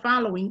about the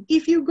following.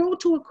 If you go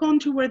to a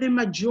country where the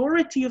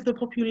majority of the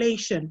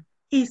population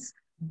is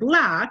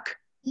Black,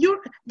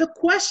 the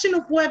question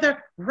of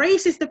whether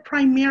race is the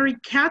primary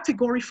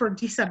category for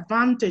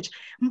disadvantage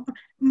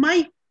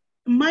might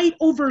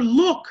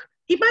overlook,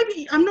 it might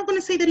be, I'm not going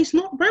to say that it's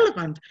not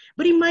relevant,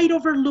 but it might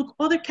overlook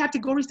other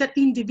categories that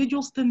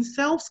individuals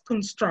themselves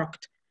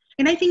construct.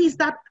 And I think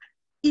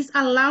is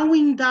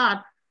allowing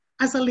that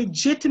as a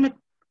legitimate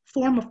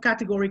form of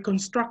category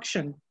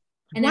construction.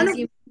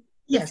 And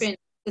different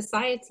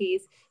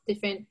societies,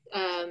 different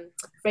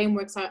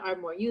frameworks are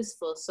more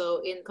useful.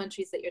 So in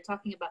countries that you're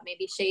talking about,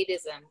 maybe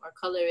shadeism or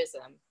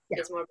colorism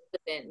is more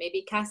relevant,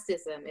 maybe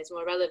casteism is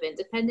more relevant,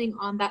 depending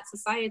on that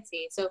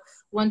society. So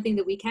one thing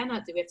that we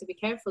cannot do, we have to be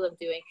careful of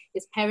doing,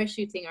 is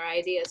parachuting our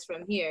ideas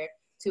from here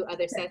to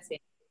other settings.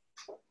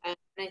 And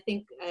I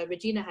think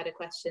Regina had a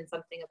question,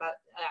 something about,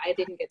 I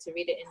didn't get to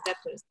read it in depth,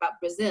 but it's about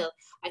Brazil.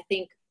 I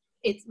think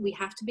we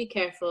have to be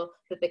careful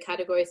that the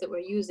categories that we're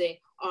using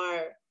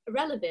are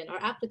relevant,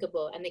 are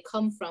applicable, and they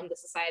come from the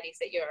societies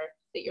that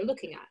you're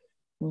looking at.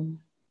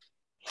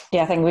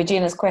 Yeah, I think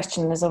Regina's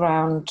question is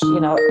around,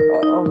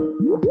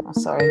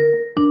 sorry.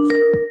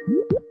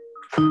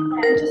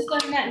 Just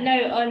on that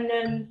note, on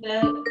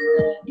the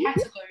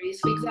categories,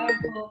 for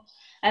example,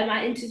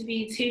 I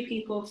interviewed 2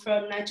 people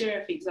from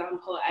Nigeria, for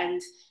example,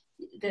 and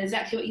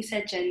exactly what you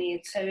said,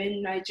 Jenny. So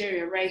in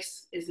Nigeria,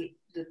 race isn't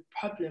the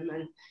problem,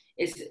 and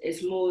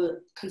it's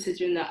more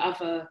considering the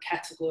other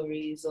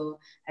categories, or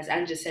as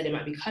Andrew said, it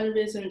might be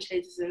colorism,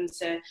 tradism.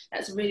 So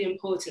that's really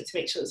important to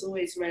make sure it's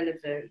always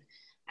relevant,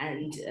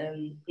 and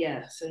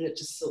so not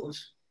just sort of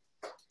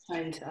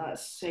trying to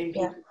same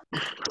people. Yeah.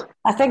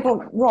 I think,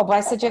 well, Rob,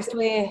 I suggest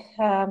we're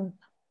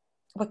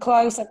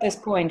close at this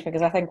point,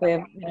 because I think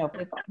we've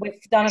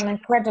done an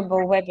incredible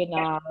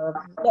webinar,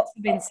 lots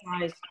of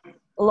insight,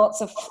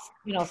 lots of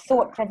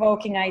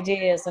thought-provoking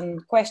ideas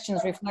and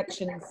questions,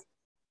 reflections.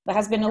 There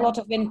has been a lot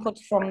of input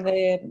from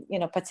the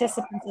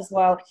participants as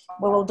well.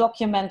 We will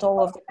document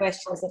all of the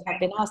questions that have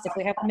been asked. If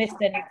we have missed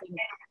anything,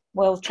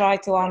 we'll try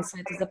to answer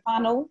it as a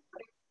panel.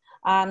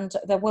 And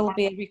there will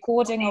be a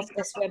recording of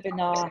this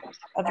webinar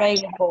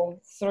available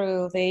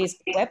through the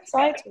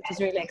website, which is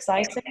really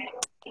exciting.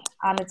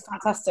 And it's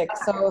fantastic.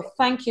 So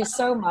thank you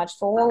so much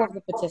for all of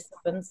the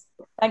participants.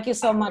 Thank you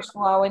so much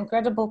for our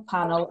incredible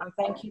panel. And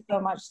thank you so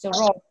much to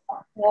Rob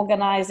for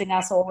organizing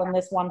us all in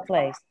this one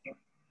place.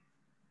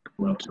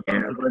 Well,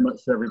 thank you very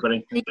much to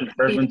everybody. Thanks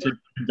for everyone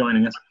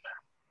joining us.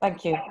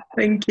 Thank you.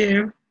 Thank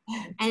you.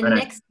 And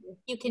next week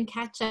you can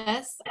catch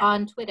us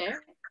on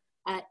Twitter,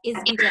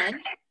 ISBEGen,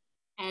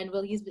 and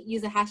we'll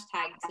use a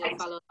hashtag to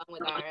follow along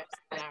with our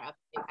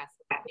upcoming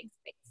Think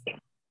Space.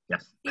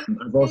 Yes,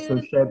 I've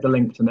also shared the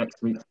link to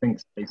next week's Think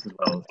Space as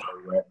well,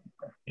 so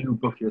do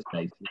book your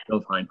space, it's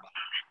still time.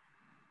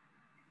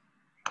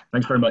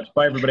 Thanks very much.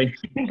 Bye, everybody.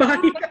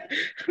 Bye.